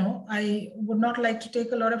 I would not like to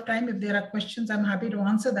take a lot of time. If there are questions, I'm happy to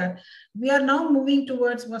answer that. We are now moving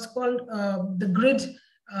towards what's called the GRID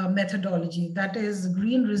methodology, that is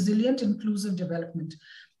Green, Resilient, Inclusive Development.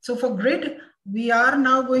 So for GRID, we are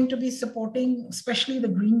now going to be supporting especially the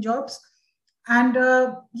green jobs. And,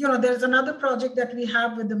 there's another project that we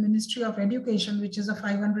have with the Ministry of Education, which is a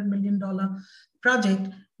 $500 million project,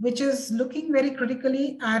 which is looking very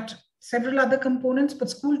critically at several other components, but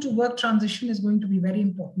school to work transition is going to be very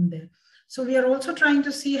important there. So we are also trying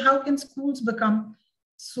to see how can schools become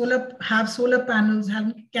have solar panels,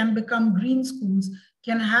 can become green schools,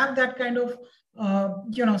 can have that kind of,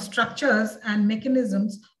 structures and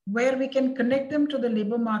mechanisms where we can connect them to the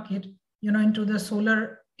labor market, into the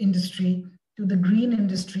solar industry, to the green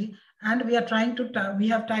industry. And we are trying to, we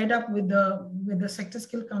have tied up with the Sector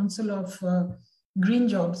Skill Council of Green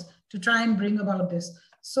Jobs to try and bring about this.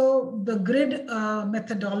 So the GRID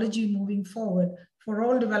methodology moving forward for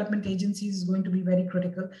all development agencies is going to be very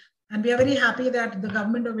critical. And we are very happy that the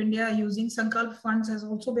government of India using Sankalp funds has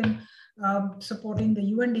also been supporting the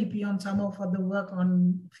UNDP on some of the work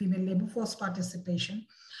on female labor force participation.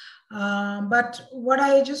 But what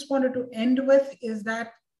I just wanted to end with is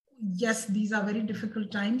that, yes, these are very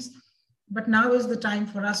difficult times, but now is the time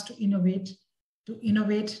for us to innovate, to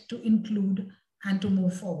include, and to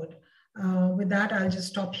move forward. With that, I'll just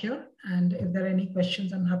stop here. And if there are any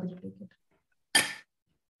questions, I'm happy to take it.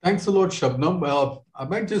 Thanks a lot, Shabnam. I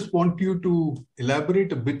might just want you to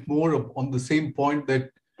elaborate a bit more on the same point that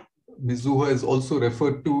Ms. Zuha has also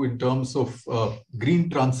referred to in terms of green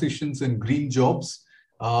transitions and green jobs.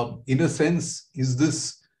 In a sense, is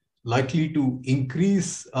this likely to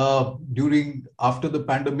increase after the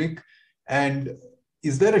pandemic? And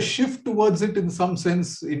is there a shift towards it in some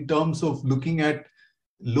sense in terms of looking at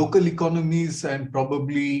local economies and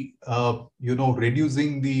probably,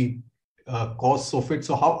 reducing the costs of it?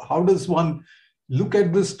 So how does one look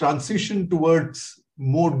at this transition towards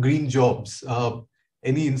more green jobs?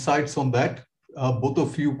 Any insights on that? Both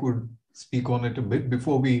of you could speak on it a bit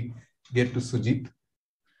before we get to Sujit.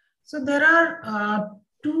 So there are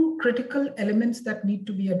two critical elements that need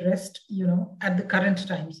to be addressed, at the current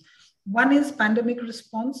times. One is pandemic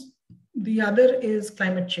response. The other is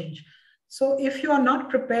climate change. So if you are not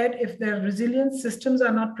prepared, if the resilient systems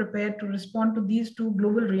are not prepared to respond to these two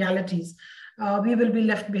global realities, we will be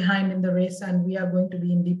left behind in the race and we are going to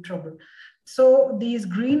be in deep trouble. So these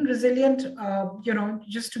green resilient,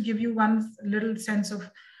 just to give you one little sense of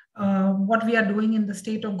what we are doing in the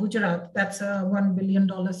state of Gujarat, that's a $1 billion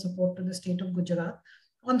support to the state of Gujarat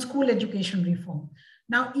on school education reform.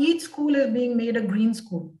 Now, each school is being made a green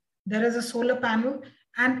school. There is a solar panel.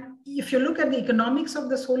 And if you look at the economics of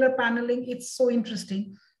the solar paneling, it's so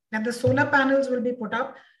interesting that the solar panels will be put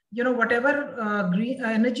up, whatever green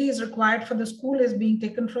energy is required for the school is being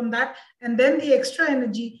taken from that. And then the extra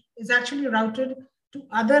energy is actually routed to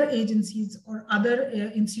other agencies or other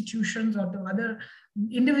institutions or to other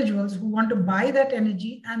individuals who want to buy that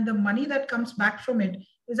energy. And the money that comes back from it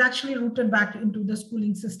is actually routed back into the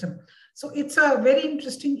schooling system. So it's a very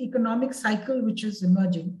interesting economic cycle which is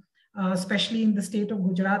emerging. especially in the state of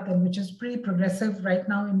Gujarat, and which is pretty progressive right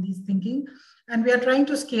now in these thinking. And we are trying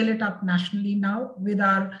to scale it up nationally now with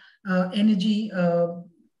our energy,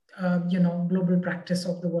 global practice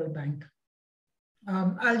of the World Bank.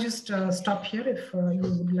 I'll just stop here if you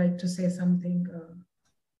would like to say something.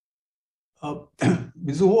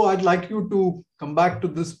 Mizuho, I'd like you to come back to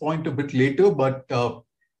this point a bit later, but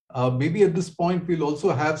maybe at this point, we'll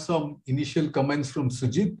also have some initial comments from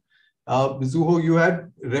Sujit. Mizuho, you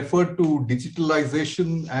had referred to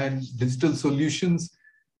digitalization and digital solutions.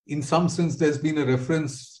 In some sense, there's been a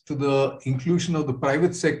reference to the inclusion of the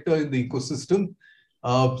private sector in the ecosystem.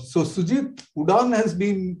 So Sujit, Udaan has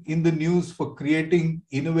been in the news for creating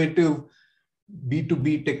innovative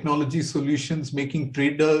B2B technology solutions, making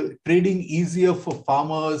trading easier for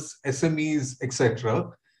farmers, SMEs, etc.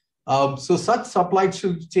 So such supply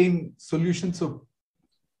chain solutions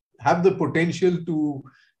have the potential to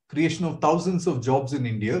creation of thousands of jobs in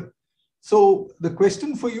India. So the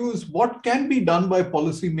question for you is, what can be done by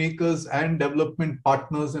policymakers and development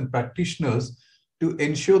partners and practitioners to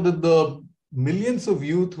ensure that the millions of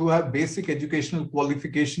youth who have basic educational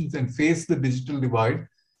qualifications and face the digital divide,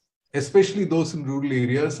 especially those in rural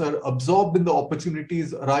areas, are absorbed in the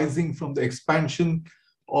opportunities arising from the expansion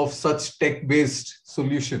of such tech-based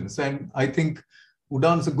solutions? And I think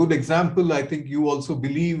Udaan's a good example. I think you also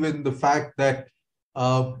believe in the fact that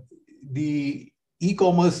the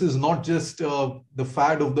e-commerce is not just the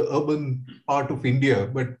fad of the urban part of India,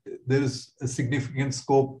 but there is a significant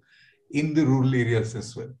scope in the rural areas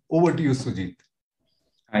as well. Over to you, Sujit.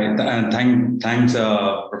 Thanks,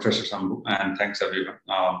 Professor Shambhu, and thanks everyone.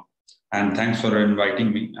 And thanks for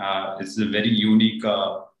inviting me. It's a very unique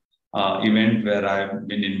event where I've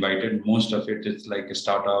been invited. Most of it is like a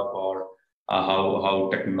startup or how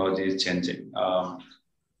technology is changing.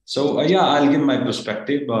 Yeah, I'll give my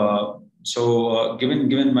perspective.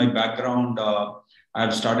 Given my background,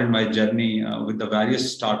 I've started my journey with the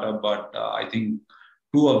various startups, but I think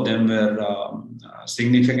two of them were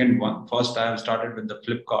significant one. First, I have started with the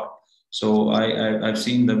Flipkart. So I've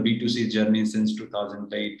seen the B2C journey since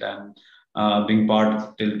 2008 and being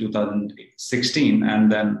part till 2016.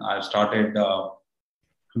 And then I've started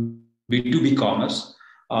B2B commerce.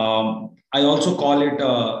 I also call it,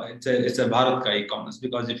 it's a Bharat Ka e-commerce,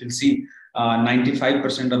 because if you see,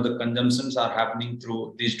 95% of the consumptions are happening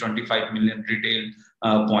through these 25 million retail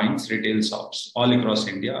points, retail shops all across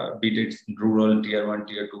India, be it rural, tier 1,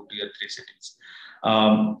 tier 2, tier 3 cities.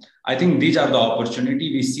 I think these are the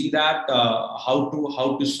opportunity. We see that how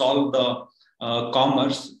to solve the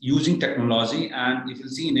commerce using technology. And if you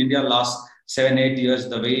see in India last 7-8 years,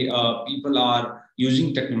 the way people are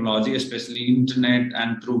using technology, especially internet,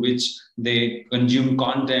 and through which they consume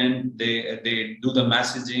content, they do the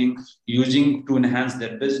messaging, using to enhance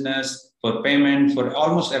their business, for payment, for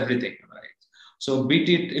almost everything, right? So be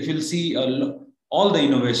it, if you'll see all the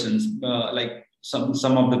innovations, like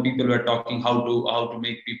some of the people were talking how to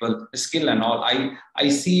make people skill and all. I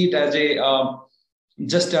see it as a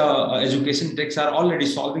just education techs are already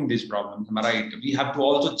solving this problem, am I right? We have to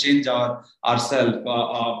also change ourselves.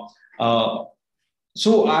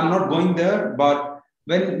 So I'm not going there, but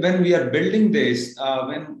when we are building this,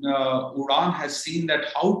 when Udaan has seen that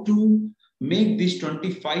how to make these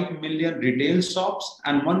 25 million retail shops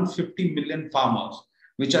and 150 million farmers,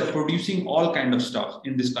 which are producing all kind of stuff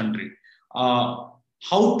in this country,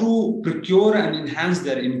 how to procure and enhance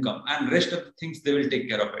their income, and rest of the things they will take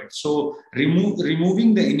care of it. So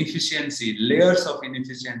removing the inefficiency, layers of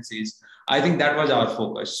inefficiencies, I think that was our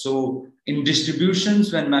focus. So in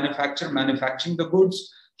distributions, when manufacturing the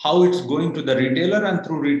goods, how it's going to the retailer, and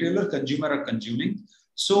through retailer, consumer are consuming.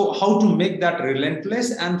 So how to make that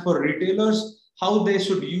relentless, and for retailers, how they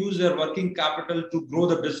should use their working capital to grow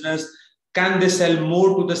the business. Can they sell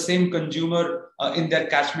more to the same consumer in their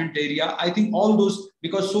catchment area? I think all those,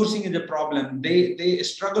 because sourcing is a problem. They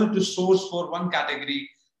struggle to source for one category.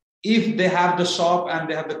 If they have the shop and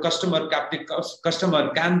they have the captive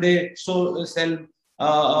customer, can they sell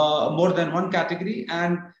more than one category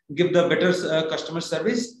and give the better customer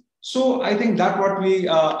service? So I think that what we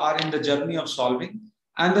are in the journey of solving.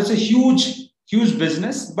 And that's a huge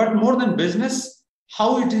business, but more than business,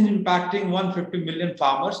 how it is impacting 150 million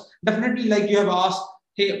farmers. Definitely, like you have asked,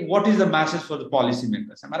 hey, what is the message for the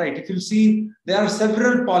policymakers? Am I right? If you see, there are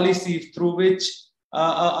several policies through which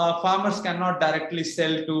farmers cannot directly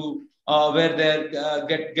sell to where they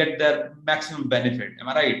get their maximum benefit. Am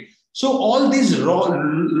I right? So all these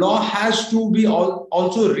law has to be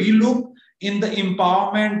also relooked in the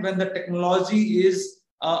empowerment, when the technology is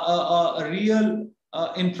a real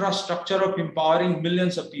infrastructure of empowering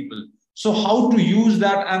millions of people. So how to use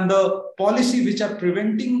that, and the policy which are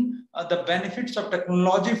preventing the benefits of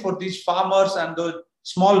technology for these farmers and the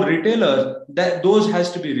small retailers, that those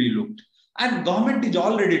has to be relooked. And government is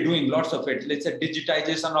already doing lots of it. Let's say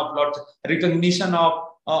digitization of lots, recognition of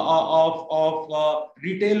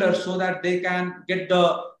retailers so that they can get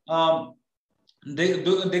the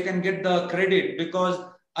they can get the credit, because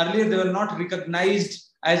earlier they were not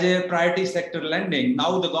recognized as a priority sector lending.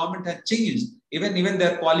 Now the government has changed. Even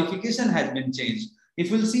their qualification has been changed. If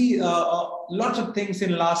you'll see lots of things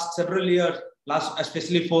in last several years,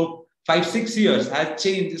 especially for 5-6 years, has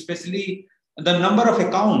changed. Especially the number of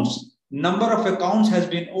accounts has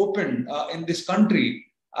been opened in this country.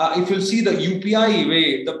 If you see the UPI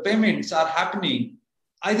way, the payments are happening.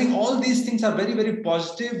 I think all these things are very, very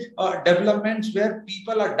positive developments where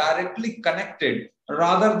people are directly connected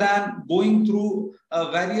rather than going through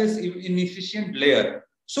various inefficient layers.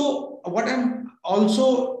 So what I'm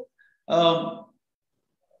also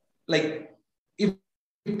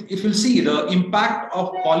if you'll see the impact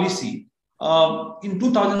of policy, in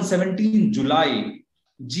 2017 July,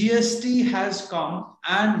 GST has come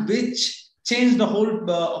and which changed the whole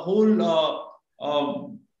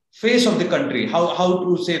face of the country. How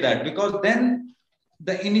to say that? Because then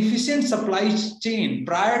the inefficient supply chain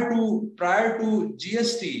prior to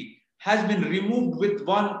GST has been removed with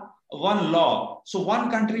one law. So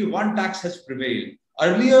one country, one tax has prevailed.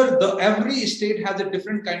 Earlier, every state has a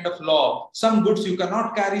different kind of law. Some goods you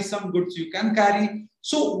cannot carry, some goods you can carry.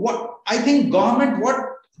 So what I think government,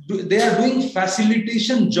 they are doing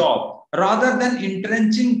facilitation job rather than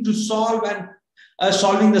entrenching to solve and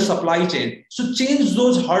solving the supply chain. So change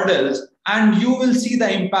those hurdles and you will see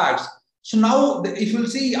the impacts. So now if you'll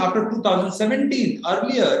see after 2017,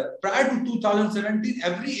 earlier, prior to 2017,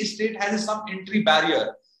 every state has some entry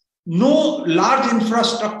barrier. No large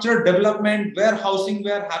infrastructure development, warehousing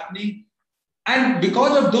were happening. And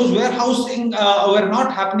because of those warehousing were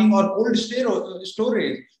not happening or cold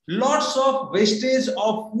storage, lots of wastage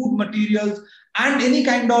of food materials and any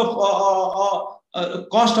kind of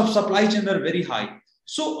cost of supply chain are very high.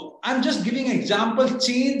 So I'm just giving example,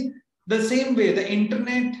 change the same way the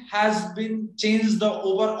internet has been changed the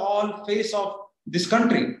overall face of this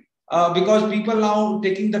country. Because people now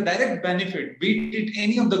taking the direct benefit, be it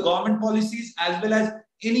any of the government policies as well as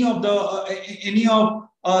any of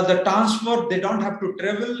the transfer, they don't have to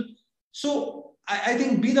travel. So I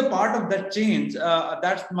think be the part of that change.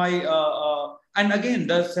 That's my and again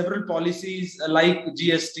the several policies like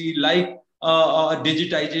GST, like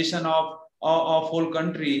digitization of whole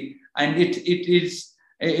country, and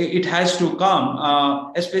it has to come,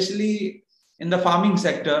 especially in the farming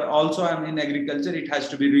sector. Also, I'm in agriculture. It has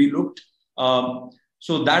to be relooked.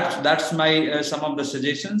 So that's my some of the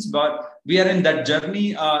suggestions. But we are in that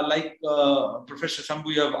journey. Like Professor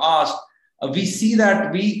Shambhu, you have asked, we see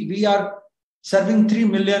that we are serving 3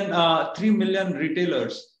 million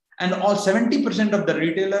retailers, and all 70% of the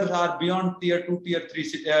retailers are beyond tier 2, tier 3,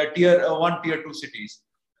 tier 1, tier 2 cities.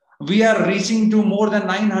 We are reaching to more than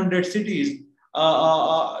 900 cities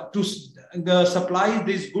to supply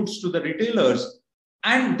these goods to the retailers,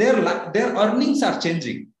 and their earnings are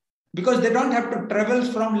changing because they don't have to travel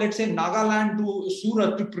from, let's say, Nagaland to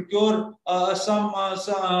Surat to procure some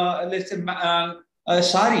let's say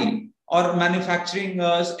sari or manufacturing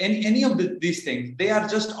any of these things. They are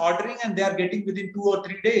just ordering and they are getting within 2 or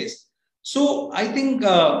 3 days. So I think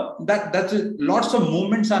that's lots of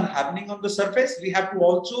movements are happening on the surface. We have to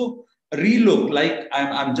also relook, like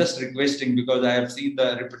I'm just requesting, because I have seen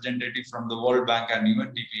the representative from the World Bank and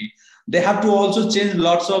UNDP. They have to also change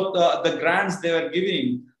lots of the grants they were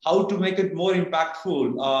giving, how to make it more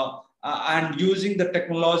impactful and using the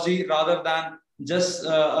technology rather than just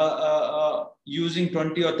using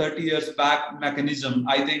 20 or 30 years back mechanism.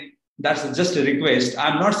 I think that's just a request.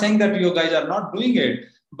 I'm not saying that you guys are not doing it,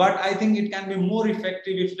 but I think it can be more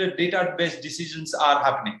effective if the data-based decisions are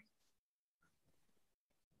happening.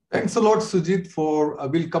 Thanks a lot, Sujit.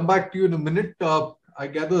 We'll come back to you in a minute. I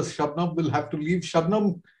gather Shabnam will have to leave.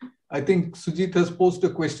 Shabnam, I think Sujit has posed a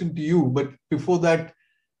question to you, but before that,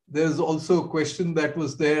 there's also a question that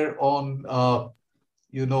was there on,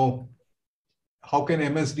 how can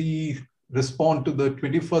MSD respond to the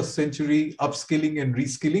 21st century upskilling and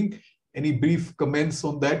reskilling? Any brief comments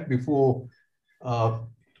on that before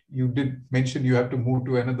you did mention you have to move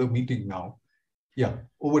to another meeting now? Yeah,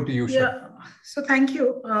 over to you, Shabnam. Yeah, so thank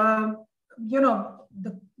you.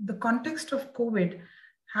 The context of COVID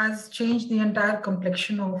has changed the entire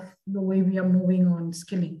complexion of the way we are moving on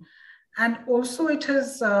skilling. And also it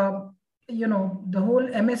has, the whole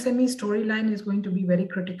MSME storyline is going to be very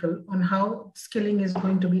critical on how skilling is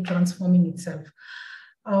going to be transforming itself.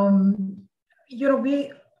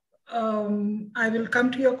 I will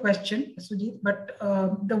come to your question, Sujit, but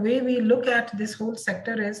the way we look at this whole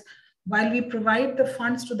sector is, while we provide the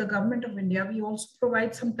funds to the government of India, we also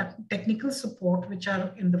provide some technical support, which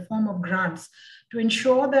are in the form of grants, to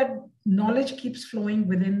ensure that knowledge keeps flowing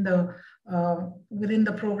within the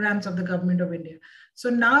programs of the government of India. So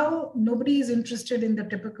now nobody is interested in the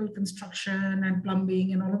typical construction and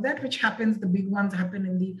plumbing and all of that, which happens, the big ones happen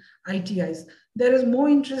in the ITIs. There is more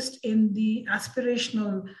interest in the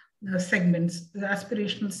aspirational segments, the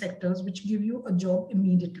aspirational sectors, which give you a job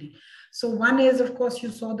immediately. So one is, of course, you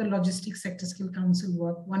saw the logistics sector skill council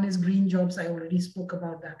work. One is green jobs. I already spoke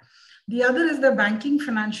about that. The other is the banking,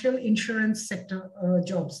 financial, insurance sector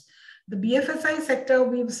jobs. The BFSI sector,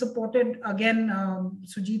 we've supported, again,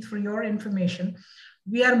 Sujit, for your information,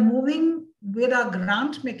 we are moving with our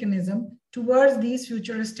grant mechanism towards these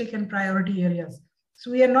futuristic and priority areas.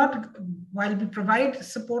 So we are not, while we provide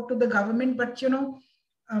support to the government, but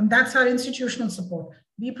that's our institutional support.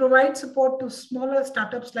 We provide support to smaller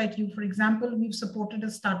startups like you. For example, we've supported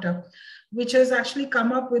a startup which has actually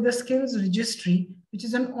come up with a skills registry, which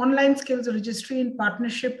is an online skills registry in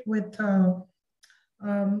partnership with, those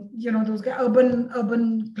guys,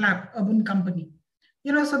 urban company.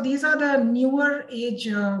 So these are the newer age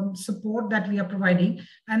support that we are providing.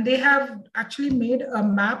 And they have actually made a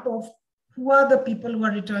map of who are the people who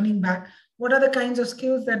are returning back, what are the kinds of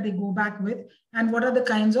skills that they go back with, and what are the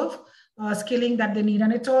kinds of skilling that they need.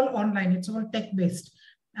 And it's all online, it's all tech-based.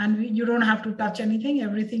 And you don't have to touch anything.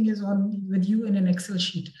 Everything is on with you in an Excel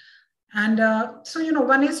sheet. And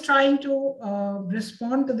one is trying to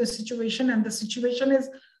respond to the situation, and the situation is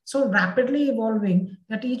so rapidly evolving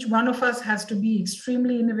that each one of us has to be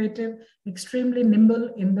extremely innovative, extremely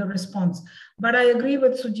nimble in the response. But I agree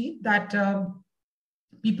with Sujit that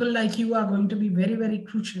people like you are going to be very, very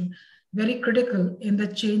crucial, very critical in the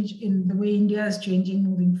change in the way India is changing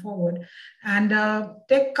moving forward. And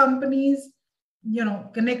tech companies,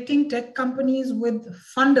 connecting tech companies with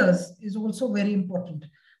funders is also very important,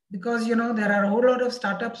 because, there are a whole lot of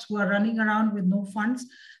startups who are running around with no funds.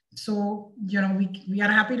 So, we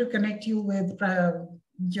are happy to connect you with,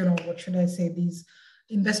 what should I say, these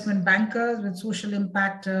investment bankers, with social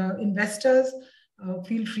impact investors.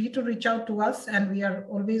 Feel free to reach out to us, and we are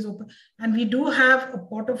always open. And we do have a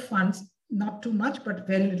pot of funds, not too much, but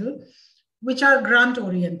very little, which are grant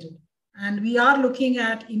oriented. And we are looking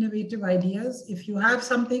at innovative ideas. If you have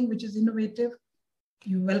something which is innovative,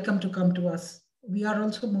 you're welcome to come to us. We are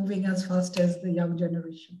also moving as fast as the young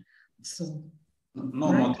generation. So.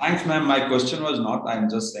 No, thanks, ma'am. My question was not, I'm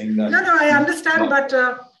just saying that. No, I understand, but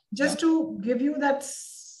just to give you that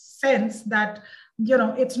sense that,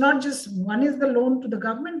 it's not just one is the loan to the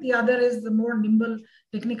government, the other is the more nimble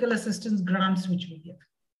technical assistance grants which we give.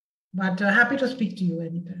 But happy to speak to you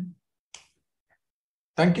anytime.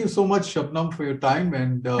 Thank you so much, Shabnam, for your time.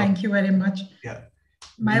 And thank you very much. Yeah.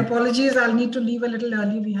 My apologies, I'll need to leave a little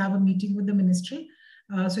early. We have a meeting with the ministry.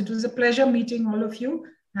 So it was a pleasure meeting all of you,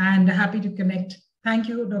 and happy to connect. Thank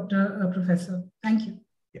you, Dr. Professor. Thank you.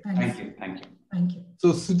 Yeah. Thank you. Thank you. Thank you.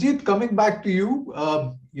 So Sujit, coming back to you,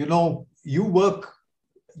 you work,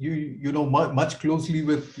 much closely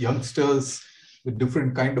with youngsters with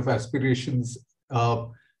different kind of aspirations,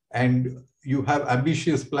 and you have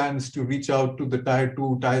ambitious plans to reach out to the tier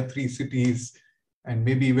 2, tier 3 cities, and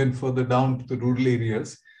maybe even further down to the rural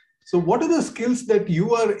areas. So what are the skills that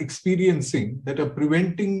you are experiencing that are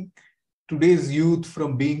preventing today's youth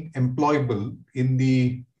from being employable in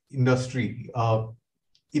the industry?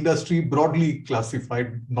 Industry broadly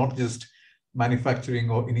classified, not just manufacturing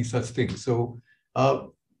or any such thing. So,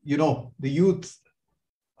 the youth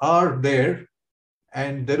are there,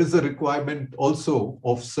 and there is a requirement also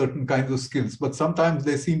of certain kinds of skills, but sometimes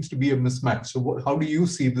there seems to be a mismatch. So how do you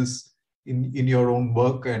see this in your own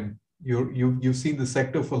work? And you've seen the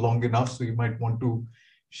sector for long enough, so you might want to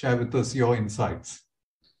share with us your insights.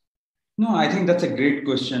 No, I think that's a great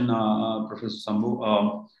question, Professor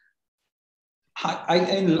Sambhu.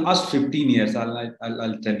 In the last 15 years,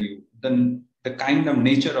 I'll tell you, the kind of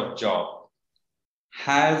nature of job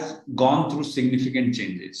has gone through significant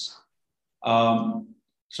changes.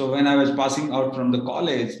 So when I was passing out from the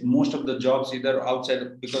college, most of the jobs either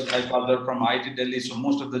outside, because I passed out from IIT Delhi, so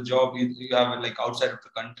most of the job you have like outside of the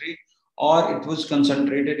country, or it was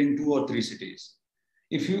concentrated in 2 or 3 cities.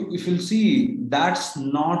 If you'll see, that's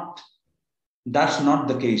not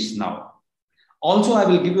the case now. Also, I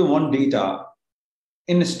will give you one data.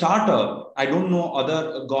 In a startup, I don't know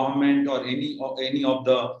other government or any of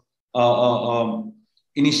the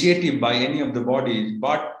initiative by any of the bodies,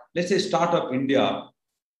 but let's say Startup India,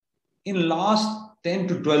 in last 10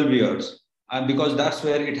 to 12 years, and because that's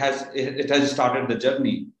where it has started the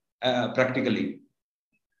journey, practically,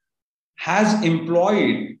 has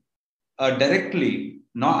employed directly,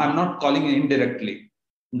 I'm not calling it indirectly,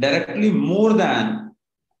 directly more than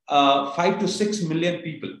 5 to 6 million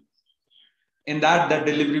people. In that, the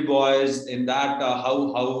delivery boys, in that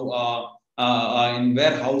in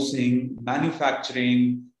warehousing,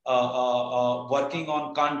 manufacturing, working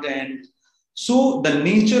on content. So the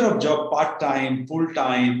nature of job, part-time,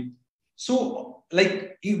 full-time. So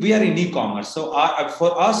like we are in e-commerce. So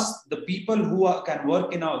for us, the people who can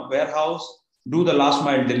work in a warehouse, do the last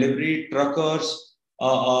mile delivery, truckers,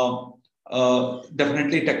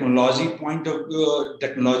 definitely technology point,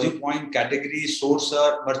 category,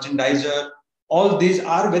 sourcer, merchandiser. All these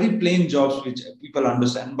are very plain jobs which people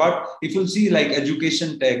understand. But if you see like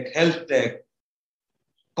education tech, health tech,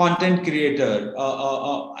 content creator,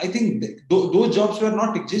 I think those jobs were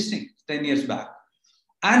not existing 10 years back.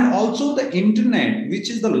 And also the internet, which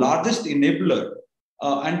is the largest enabler,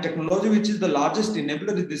 and technology, which is the largest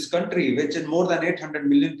enabler in this country, which is more than 800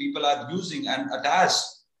 million people are using and attached,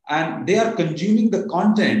 and they are consuming the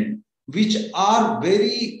content which are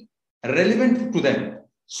very relevant to them.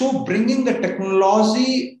 So bringing the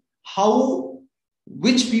technology,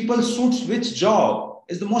 which people suits which job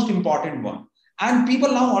is the most important one. And people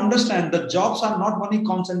now understand the jobs are not only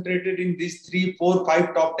concentrated in these 3, 4,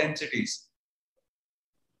 5 top 10 cities.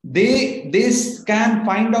 They can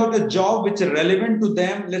find out a job which is relevant to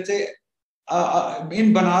them. Let's say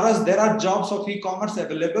in Banaras, there are jobs of e-commerce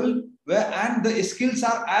available and the skills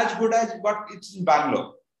are as good as what it's in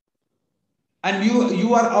Bangalore. And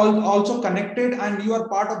you are also connected and you are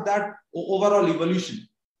part of that overall evolution.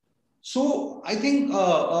 So I think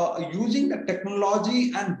using the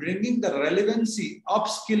technology and bringing the relevancy,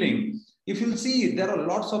 upskilling, if you'll see, there are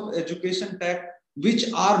lots of education tech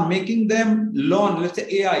which are making them learn, let's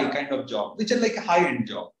say AI kind of job, which are like a high-end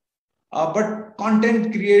job. But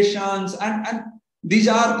content creations and these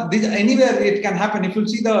anywhere it can happen. If you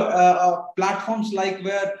see the platforms like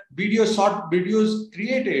where short videos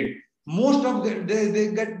created, most of them,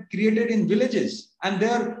 they get created in villages and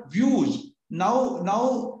their views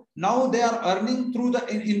now they are earning through the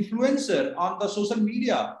influencer on the social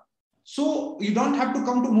media. So you don't have to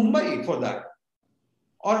come to Mumbai for that,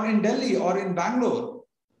 or in Delhi or in Bangalore.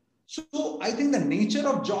 So I think the nature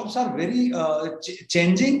of jobs are very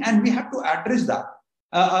changing, and we have to address that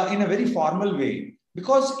in a very formal way,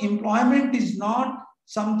 because employment is not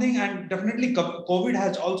something, and definitely COVID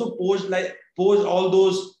has also posed all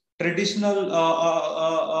those traditional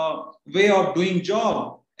way of doing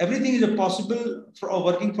job. Everything is possible for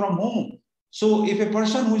working from home. So if a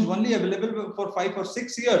person who is only available for 5 or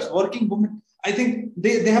 6 years working women, I think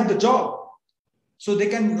they have the job. So they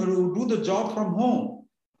can do the job from home.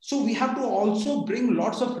 So we have to also bring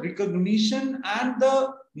lots of recognition and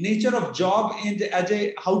the nature of job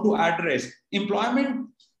how to address employment.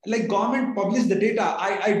 Like government publish the data.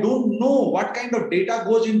 I don't know what kind of data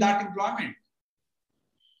goes in that employment.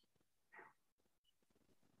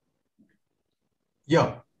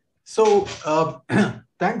 Yeah. So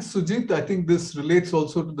thanks, Sujit. I think this relates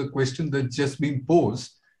also to the question that's just been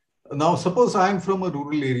posed. Now, suppose I'm from a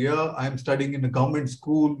rural area, I'm studying in a government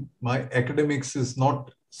school, my academics is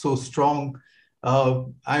not so strong.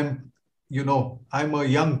 I'm a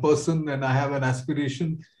young person and I have an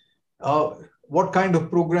aspiration. What kind of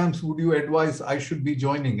programs would you advise I should be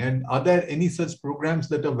joining? And are there any such programs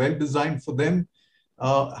that are well designed for them?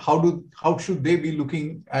 How should they be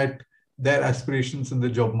looking at their aspirations in the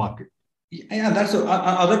job market? Yeah, that's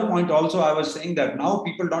another point also. I was saying that now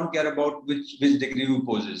people don't care about which degree you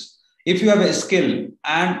possess. If you have a skill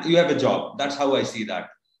and you have a job, that's how I see that.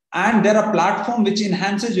 And there are platforms which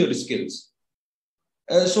enhances your skills.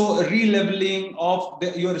 So re-leveling of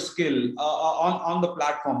your skill on the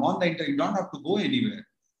platform, on the internet, you don't have to go anywhere.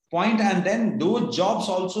 And then those jobs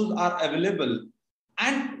also are available.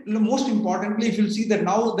 And most importantly, if you see that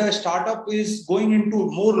now the startup is going into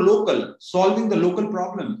more local, solving the local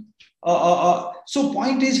problem. So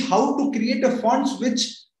point is how to create a funds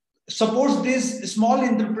which supports these small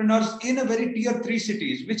entrepreneurs in a very tier 3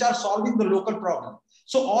 cities, which are solving the local problem.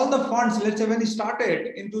 So all the funds, let's say when it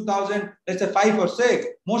started in 2000, let's say 5 or 6,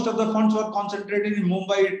 most of the funds were concentrated in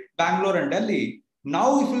Mumbai, Bangalore and Delhi.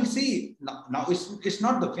 Now if you'll see, now it's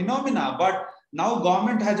not the phenomena, but now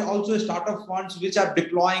government has also startup funds which are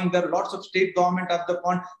deploying. There are lots of state government of the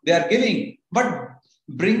fund they are giving, but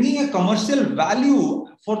bringing a commercial value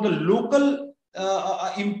for the local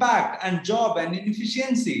impact and job and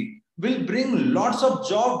efficiency will bring lots of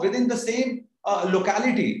job within the same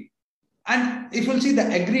locality. And if you'll see the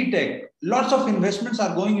agri-tech, lots of investments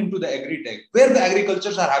are going into the agri-tech, where the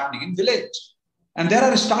agricultures are happening in village. And there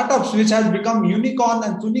are startups which has become unicorn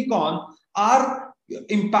and unicorn are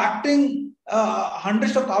impacting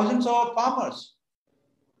hundreds of thousands of farmers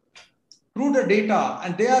through the data,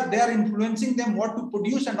 and they are influencing them what to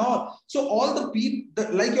produce and all. So all the people,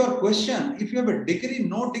 like your question, if you have a degree,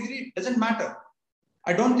 no degree, doesn't matter.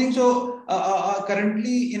 I don't think so.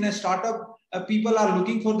 Currently in a startup, people are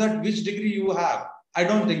looking for that which degree you have. I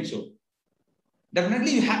don't think so.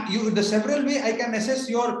 Definitely you have the several way I can assess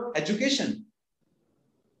your education.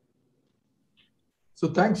 So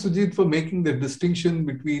thanks, Sujit, for making the distinction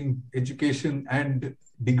between education and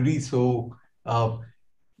degree. So,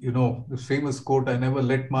 the famous quote, I never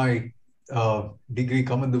let my degree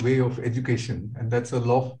come in the way of education. And that's a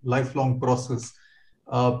lifelong process.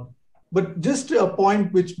 But just a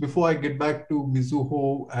point which, before I get back to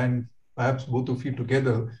Mizuho and perhaps both of you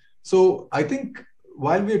together. So I think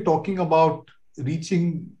while we're talking about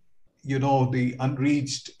reaching, the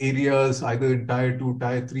unreached areas, either in tier 2,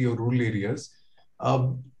 tier 3 or rural areas,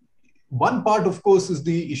 one part, of course, is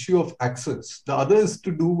the issue of access. The other is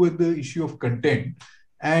to do with the issue of content.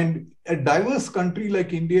 And a diverse country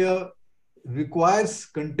like India requires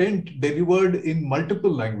content delivered in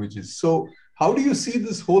multiple languages. So how do you see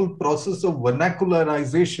this whole process of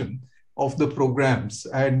vernacularization of the programs?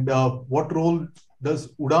 And what role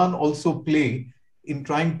does UDAN also play in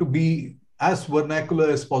trying to be as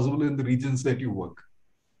vernacular as possible in the regions that you work?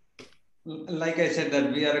 Like I said,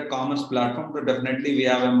 that we are a commerce platform, but definitely we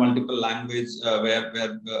have a multiple language where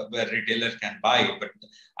retailers can buy. But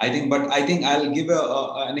I think I'll give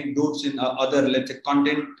anecdotes in other, let's say,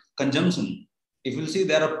 content consumption. If you see,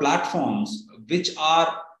 there are platforms which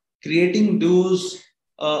are creating those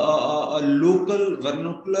local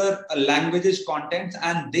vernacular languages contents,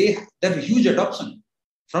 and they have huge adoption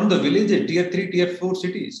from the villages, tier 3, tier 4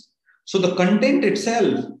 cities. So the content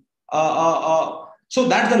itself. So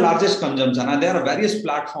that's the largest consumption. And there are various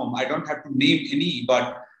platforms. I don't have to name any,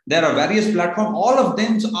 but there are various platforms. All of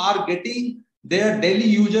them are getting, their daily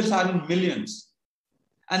users are in millions.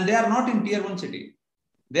 And they are not in tier 1 city.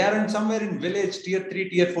 They are in somewhere in village, tier 3,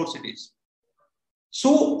 tier 4 cities.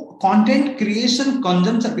 So content creation,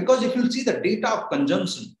 consumption, because if you see the data of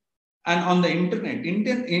consumption and on the internet,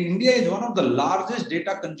 India is one of the largest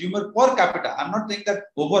data consumer per capita. I'm not saying that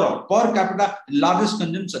overall, per capita, largest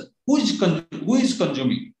consumption. Who is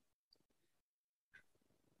consuming?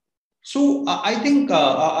 So I think there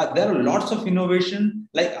are lots of innovation.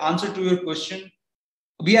 Like answer to your question,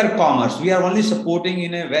 we are commerce. We are only supporting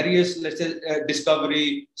in a various, let's say,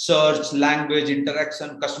 discovery, search, language,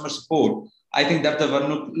 interaction, customer support. I think that's the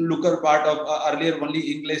vernacular part of earlier only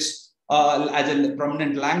English as a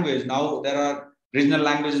prominent language. Now there are regional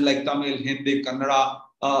languages like Tamil, Hindi, Kannada,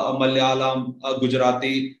 Malayalam,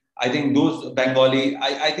 Gujarati. I think those Bengali,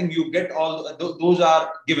 I think you get all those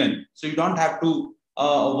are given. So you don't have to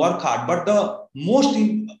work hard. But the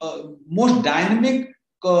most dynamic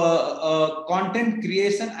content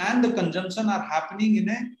creation and the consumption are happening in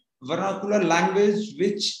a vernacular language,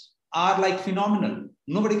 which are like phenomenal.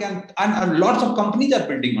 Nobody can, and lots of companies are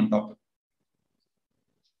building on top of it.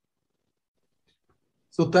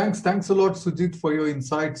 So thanks a lot, Sujit, for your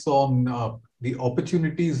insights on the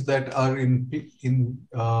opportunities that are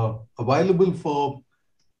available for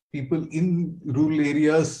people in rural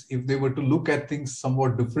areas. If they were to look at things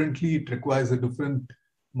somewhat differently, it requires a different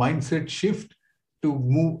mindset shift to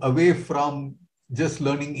move away from just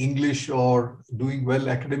learning English or doing well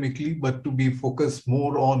academically, but to be focused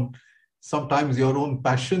more on sometimes your own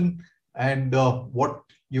passion and what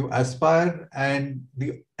you aspire, and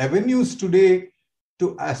the avenues today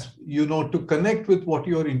to connect with what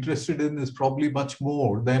you're interested in is probably much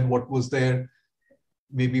more than what was there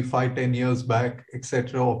maybe 5-10 years back,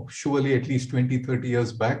 etc., or surely at least 20-30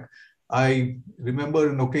 years back. I remember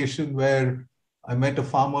an occasion where I met a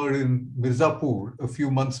farmer in Mirzapur a few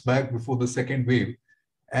months back before the second wave,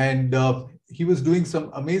 and he was doing some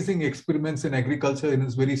amazing experiments in agriculture in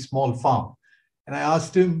his very small farm. And I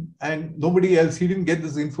asked him, and nobody else, he didn't get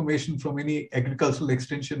this information from any agricultural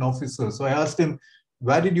extension officer. So I asked him,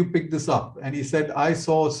 where did you pick this up? And he said, I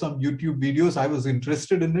saw some YouTube videos. I was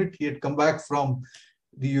interested in it. He had come back from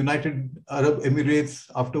the United Arab Emirates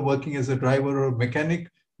after working as a driver or mechanic,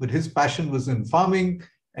 but his passion was in farming,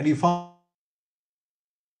 and he found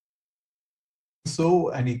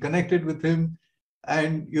and he connected with him.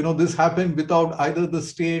 And this happened without either the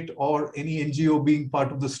state or any NGO being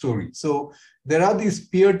part of the story. So there are these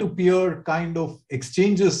peer-to-peer kind of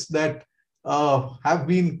exchanges that have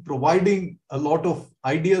been providing a lot of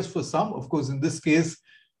ideas for some. Of course, in this case,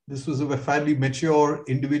 this was a fairly mature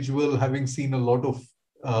individual having seen a lot of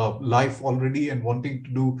life already and wanting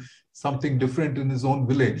to do something different in his own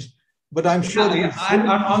village. but I'm sure and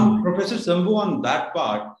on Professor Sambhu, on that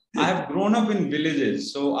part, I have grown up in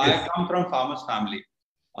villages, so I come from farmers' family.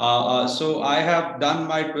 So I have done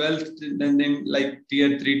my 12th in like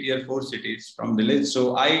tier 3, tier 4 cities from village.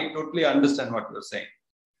 So I totally understand what you're saying.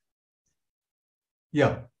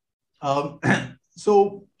 Yeah.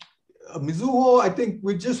 So Mizuho, I think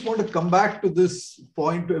we just want to come back to this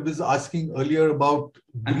point I was asking earlier about.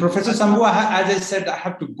 And Professor Sambhu, as I said, I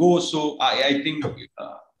have to go. So I think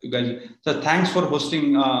you guys. So thanks for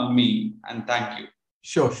hosting me, and thank you.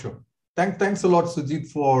 Sure. Thanks a lot, Sujit,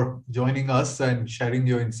 for joining us and sharing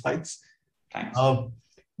your insights. Thanks.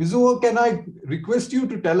 Mizuho, can I request you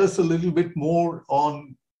to tell us a little bit more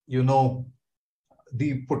on,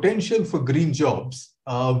 the potential for green jobs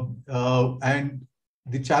and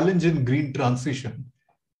the challenge in green transition?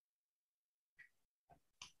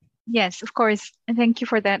 Yes, of course. Thank you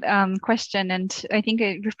for that question. And I think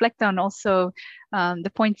I reflect on also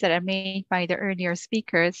the points that are made by the earlier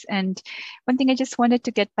speakers. And one thing I just wanted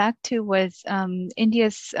to get back to was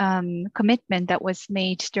India's commitment that was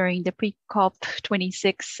made during the pre-COP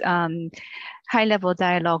 26 high-level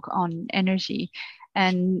dialogue on energy.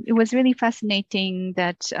 And it was really fascinating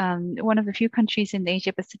that one of the few countries in the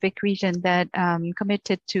Asia-Pacific region that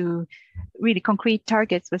committed to really concrete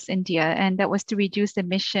targets was India, and that was to reduce the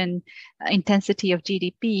emission intensity of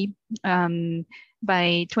GDP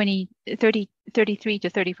by 33 to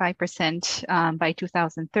 35% by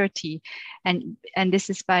 2030. And this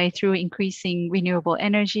is through increasing renewable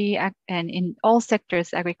energy and in all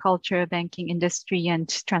sectors, agriculture, banking, industry, and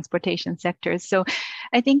transportation sectors. So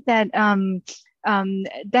I think that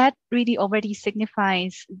that really already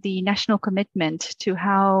signifies the national commitment to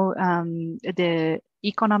how the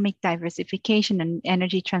economic diversification and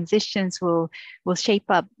energy transitions will shape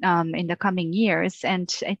up in the coming years.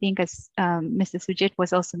 And I think, as Mr. Sujit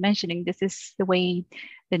was also mentioning, this is the way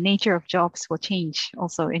the nature of jobs will change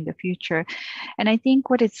also in the future. And I think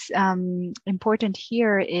what is important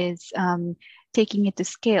here is taking it to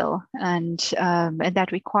scale, and that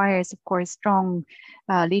requires, of course, strong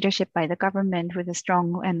leadership by the government with a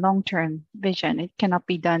strong and long-term vision. It cannot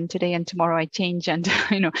be done today and tomorrow I change, and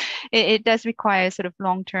it does require sort of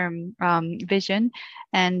long-term vision.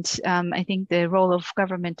 And I think the role of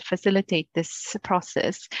government to facilitate this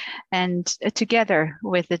process, and together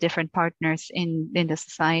with the different partners in the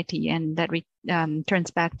society, and that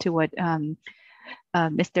turns back to what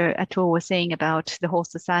Mr. Atul was saying about the whole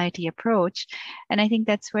society approach. And I think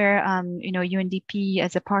that's where, UNDP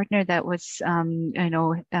as a partner that was,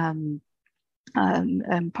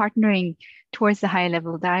 partnering towards the high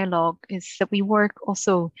level dialogue is that we work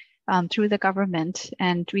also through the government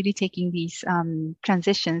and really taking these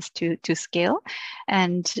transitions to scale,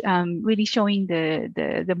 and really showing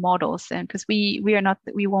the models. And because we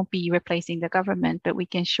won't be replacing the government, but we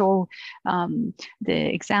can show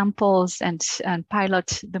the examples and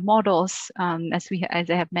pilot the models as I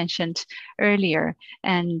have mentioned earlier,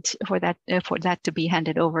 and for that to be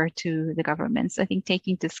handed over to the governments. I think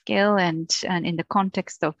taking to scale and in the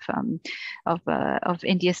context of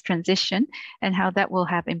India's transition and how that will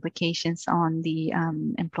have implications on the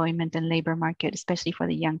employment and labor market, especially for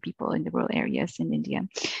the young people in the rural areas in India.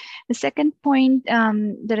 The second point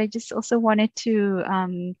that I just also wanted to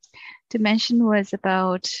mention was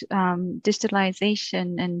about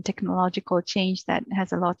digitalization and technological change that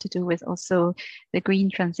has a lot to do with also the green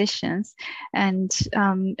transitions. And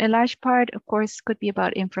a large part, of course, could be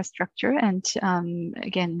about infrastructure, and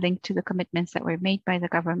again, linked to the commitments that were made by the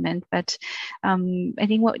government. But I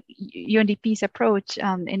think what UNDP's approach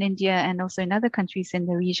in India and also in other countries in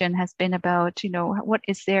the region has been about, what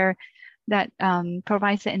is there that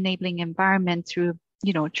provides the enabling environment through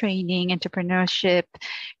training, entrepreneurship,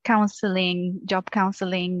 counseling, job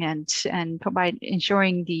counseling, and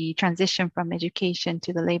ensuring the transition from education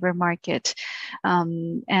to the labor market,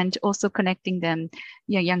 and also connecting them,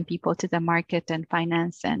 young people, to the market and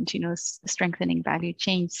finance, and strengthening value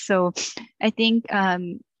chains. So I think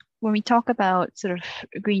when we talk about sort of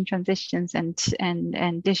green transitions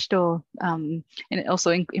and digital, and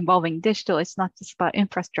also involving digital, it's not just about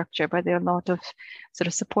infrastructure, but there are a lot of sort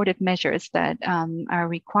of supportive measures that are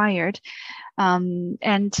required. And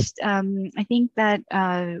I think that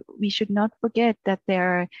we should not forget that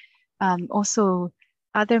there are also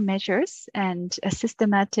other measures and a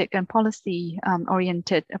systematic and policy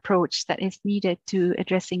oriented approach that is needed to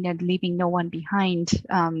addressing and leaving no one behind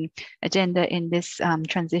agenda in this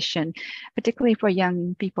transition, particularly for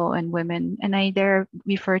young people and women. And I there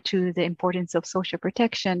refer to the importance of social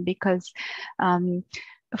protection, because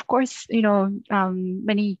of course,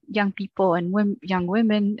 many young people and young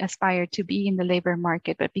women aspire to be in the labor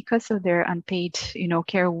market, but because of their unpaid,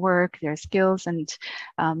 care work, their skills and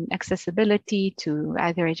accessibility to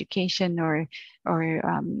either education or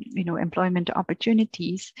employment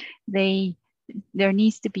opportunities, there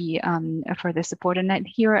needs to be further support. And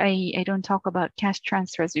here I don't talk about cash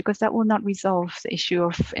transfers because that will not resolve the issue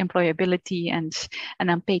of employability and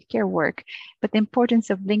unpaid care work, but the importance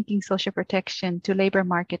of linking social protection to labor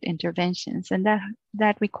market interventions. And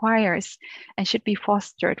that requires and should be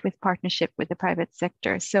fostered with partnership with the private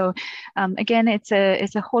sector. So again, it's a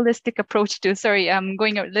holistic approach to, sorry, I'm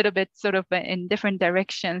going a little bit sort of in different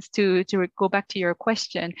directions to go back to your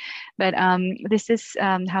question, but this is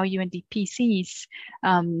how UNDP sees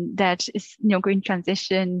that is, green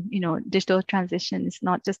transition, digital transition is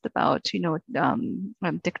not just about,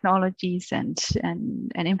 technologies and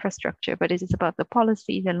infrastructure, but it is about the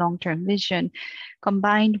policy, the long-term vision,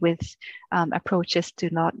 combined with approaches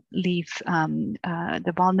to not leave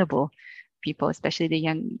the vulnerable people, especially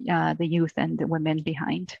the youth and the women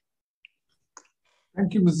behind.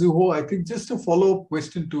 Thank you, Ms. Zuho. I think just a follow-up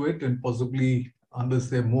question to it, and possibly,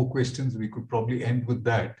 unless there are more questions, we could probably end with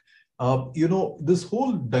that. This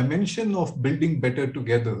whole dimension of building better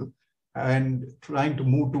together and trying to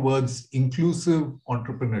move towards inclusive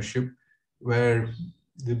entrepreneurship, where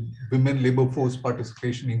the women labor force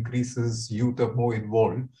participation increases, youth are more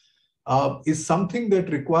involved, is something that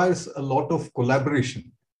requires a lot of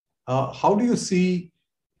collaboration. How do you see,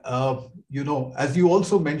 as you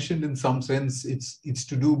also mentioned, in some sense, it's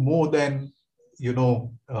to do more than,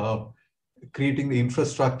 creating the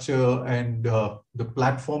infrastructure and the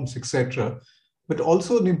platforms, etc. But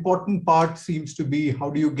also an important part seems to be, how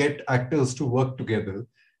do you get actors to work together,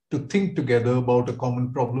 to think together about a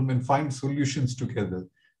common problem and find solutions together?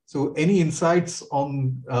 So any insights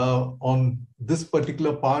on this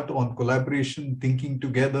particular part, on collaboration, thinking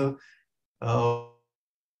together,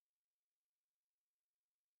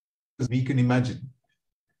 we can imagine?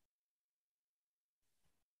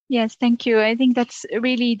 Yes, thank you. I think that's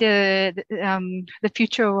really the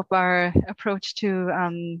future of our approach to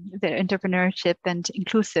the entrepreneurship and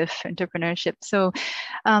inclusive entrepreneurship. So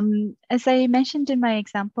as I mentioned in my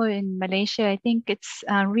example in Malaysia, I think it's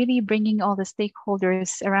really bringing all the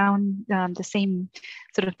stakeholders around the same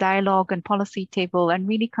sort of dialogue and policy table and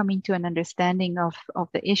really coming to an understanding of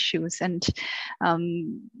the issues. And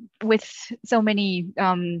with so many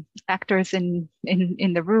actors in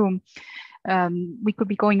the room, we could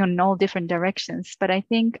be going on all different directions, but I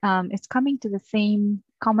think it's coming to the same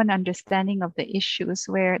common understanding of the issues,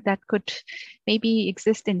 where that could maybe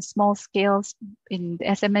exist in small scales in the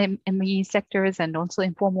SME sectors and also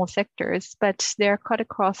informal sectors, but they're cut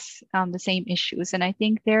across the same issues. And I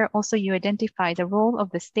think there also you identify the role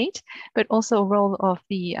of the state, but also role of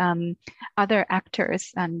the other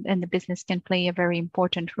actors, and the business can play a very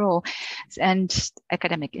important role, and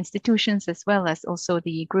academic institutions, as well as also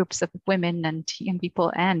the groups of women and young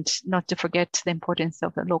people, and not to forget the importance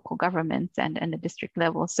of the local governments and the district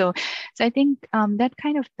level. So I think that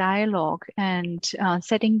kind of dialogue and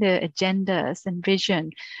setting the agendas and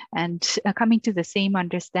vision and coming to the same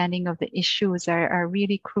understanding of the issues are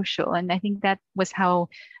really crucial. And I think that was how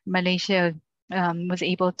Malaysia was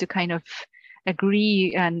able to kind of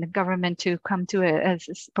agree and the government to come to a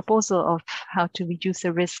proposal of how to reduce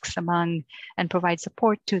the risks among and provide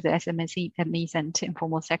support to the SMEs and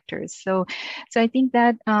informal sectors. So I think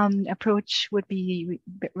that approach would be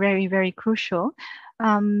very, very crucial.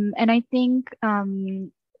 And I think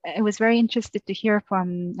I was very interested to hear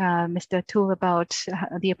from Mr. Atul about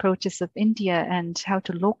the approaches of India and how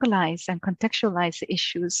to localize and contextualize the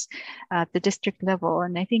issues at the district level.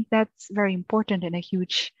 And I think that's very important in a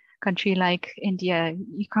huge country like India.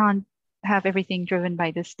 You can't have everything driven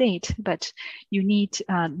by the state, but you need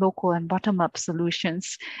local and bottom-up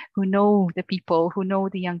solutions who know the people, who know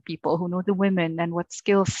the young people, who know the women, and what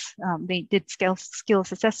skills they did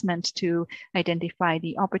skills assessment to identify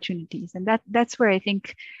the opportunities. And that's where I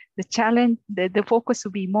think the challenge, the focus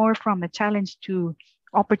will be more from a challenge to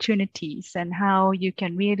opportunities and how you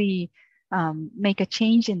can really make a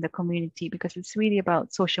change in the community, because it's really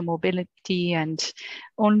about social mobility, and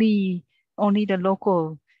only the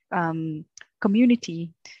local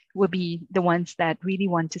community will be the ones that really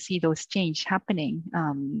want to see those change happening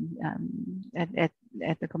at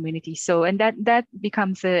the community. So, and that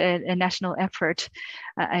becomes a national effort,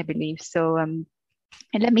 I believe. So, and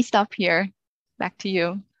let me stop here. Back to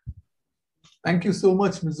you. Thank you so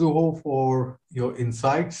much, Ms. Zuho, for your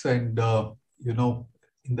insights. And,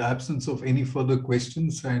 in the absence of any further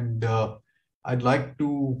questions, and I'd like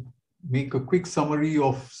to make a quick summary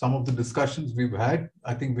of some of the discussions we've had.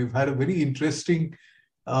 I think we've had a very interesting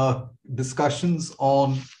discussions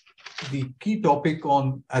on the key topic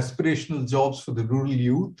on aspirational jobs for the rural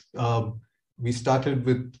youth. We started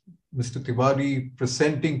with Mr. Tiwari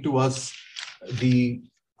presenting to us the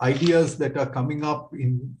ideas that are coming up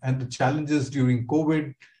and the challenges during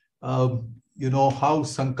COVID. How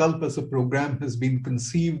Sankalp as a program has been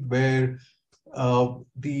conceived, where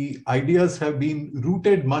the ideas have been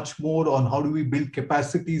rooted much more on how do we build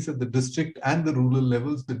capacities at the district and the rural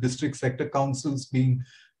levels, the district sector councils being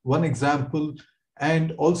one example,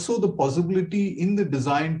 and also the possibility in the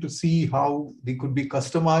design to see how they could be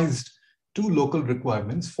customized to local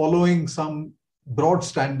requirements, following some broad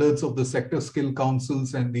standards of the sector skill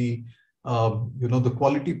councils and the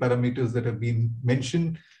quality parameters that have been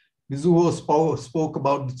mentioned. Mizuho spoke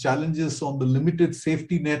about the challenges on the limited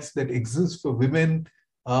safety nets that exist for women,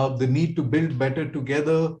 the need to build better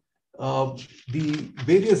together, the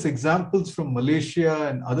various examples from Malaysia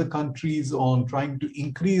and other countries on trying to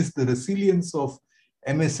increase the resilience of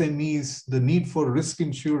MSMEs, the need for risk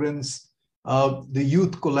insurance, the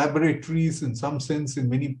youth collaboratories in some sense in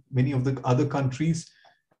many of the other countries.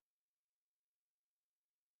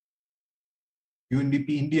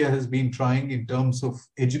 UNDP India has been trying in terms of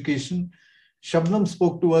education. Shabnam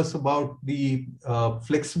spoke to us about the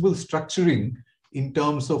flexible structuring in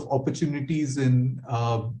terms of opportunities in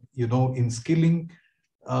skilling,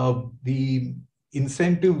 the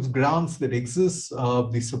incentives, grants that exist,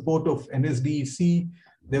 the support of NSDEC.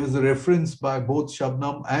 There was a reference by both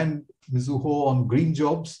Shabnam and Mizuho on green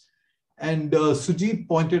jobs. And Sujit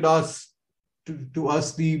pointed to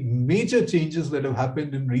us the major changes that have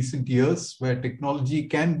happened in recent years, where technology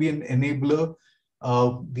can be an enabler.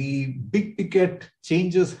 The big ticket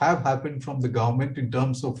changes have happened from the government in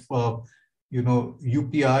terms of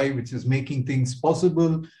UPI, which is making things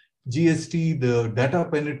possible, GST, the data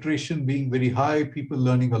penetration being very high, people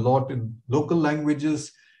learning a lot in local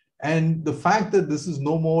languages, and the fact that this is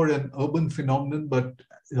no more an urban phenomenon, but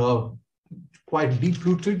quite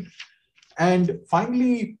deep-rooted. And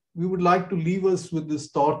finally, we would like to leave us with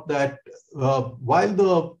this thought that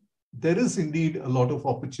while there is indeed a lot of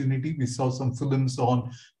opportunity, we saw some films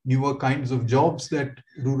on newer kinds of jobs that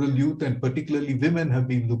rural youth and particularly women have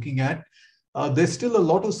been looking at. There's still a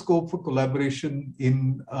lot of scope for collaboration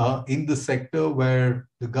in the sector, where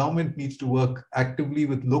the government needs to work actively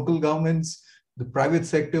with local governments, the private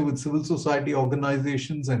sector with civil society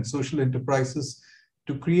organizations and social enterprises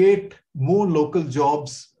to create more local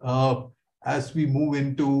jobs as we move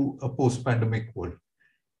into a post-pandemic world.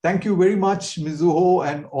 Thank you very much, Mizuho,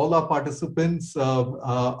 and all our participants,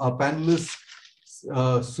 our panelists,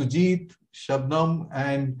 Sujit, Shabnam,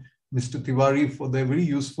 and Mr. Tiwari for their very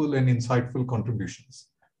useful and insightful contributions.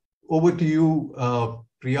 Over to you,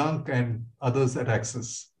 Priyank and others at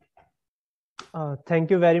Axis. Thank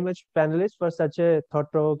you very much, panelists, for such a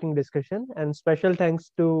thought-provoking discussion, and special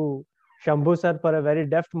thanks to Shambhu sir for a very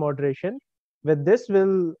deft moderation. With this,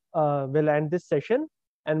 we'll end this session,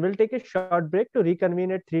 and we'll take a short break to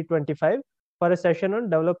reconvene at 3:25 for a session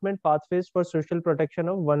on development pathways for social protection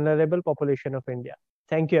of vulnerable population of India.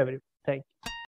 Thank you, everyone. Thank you.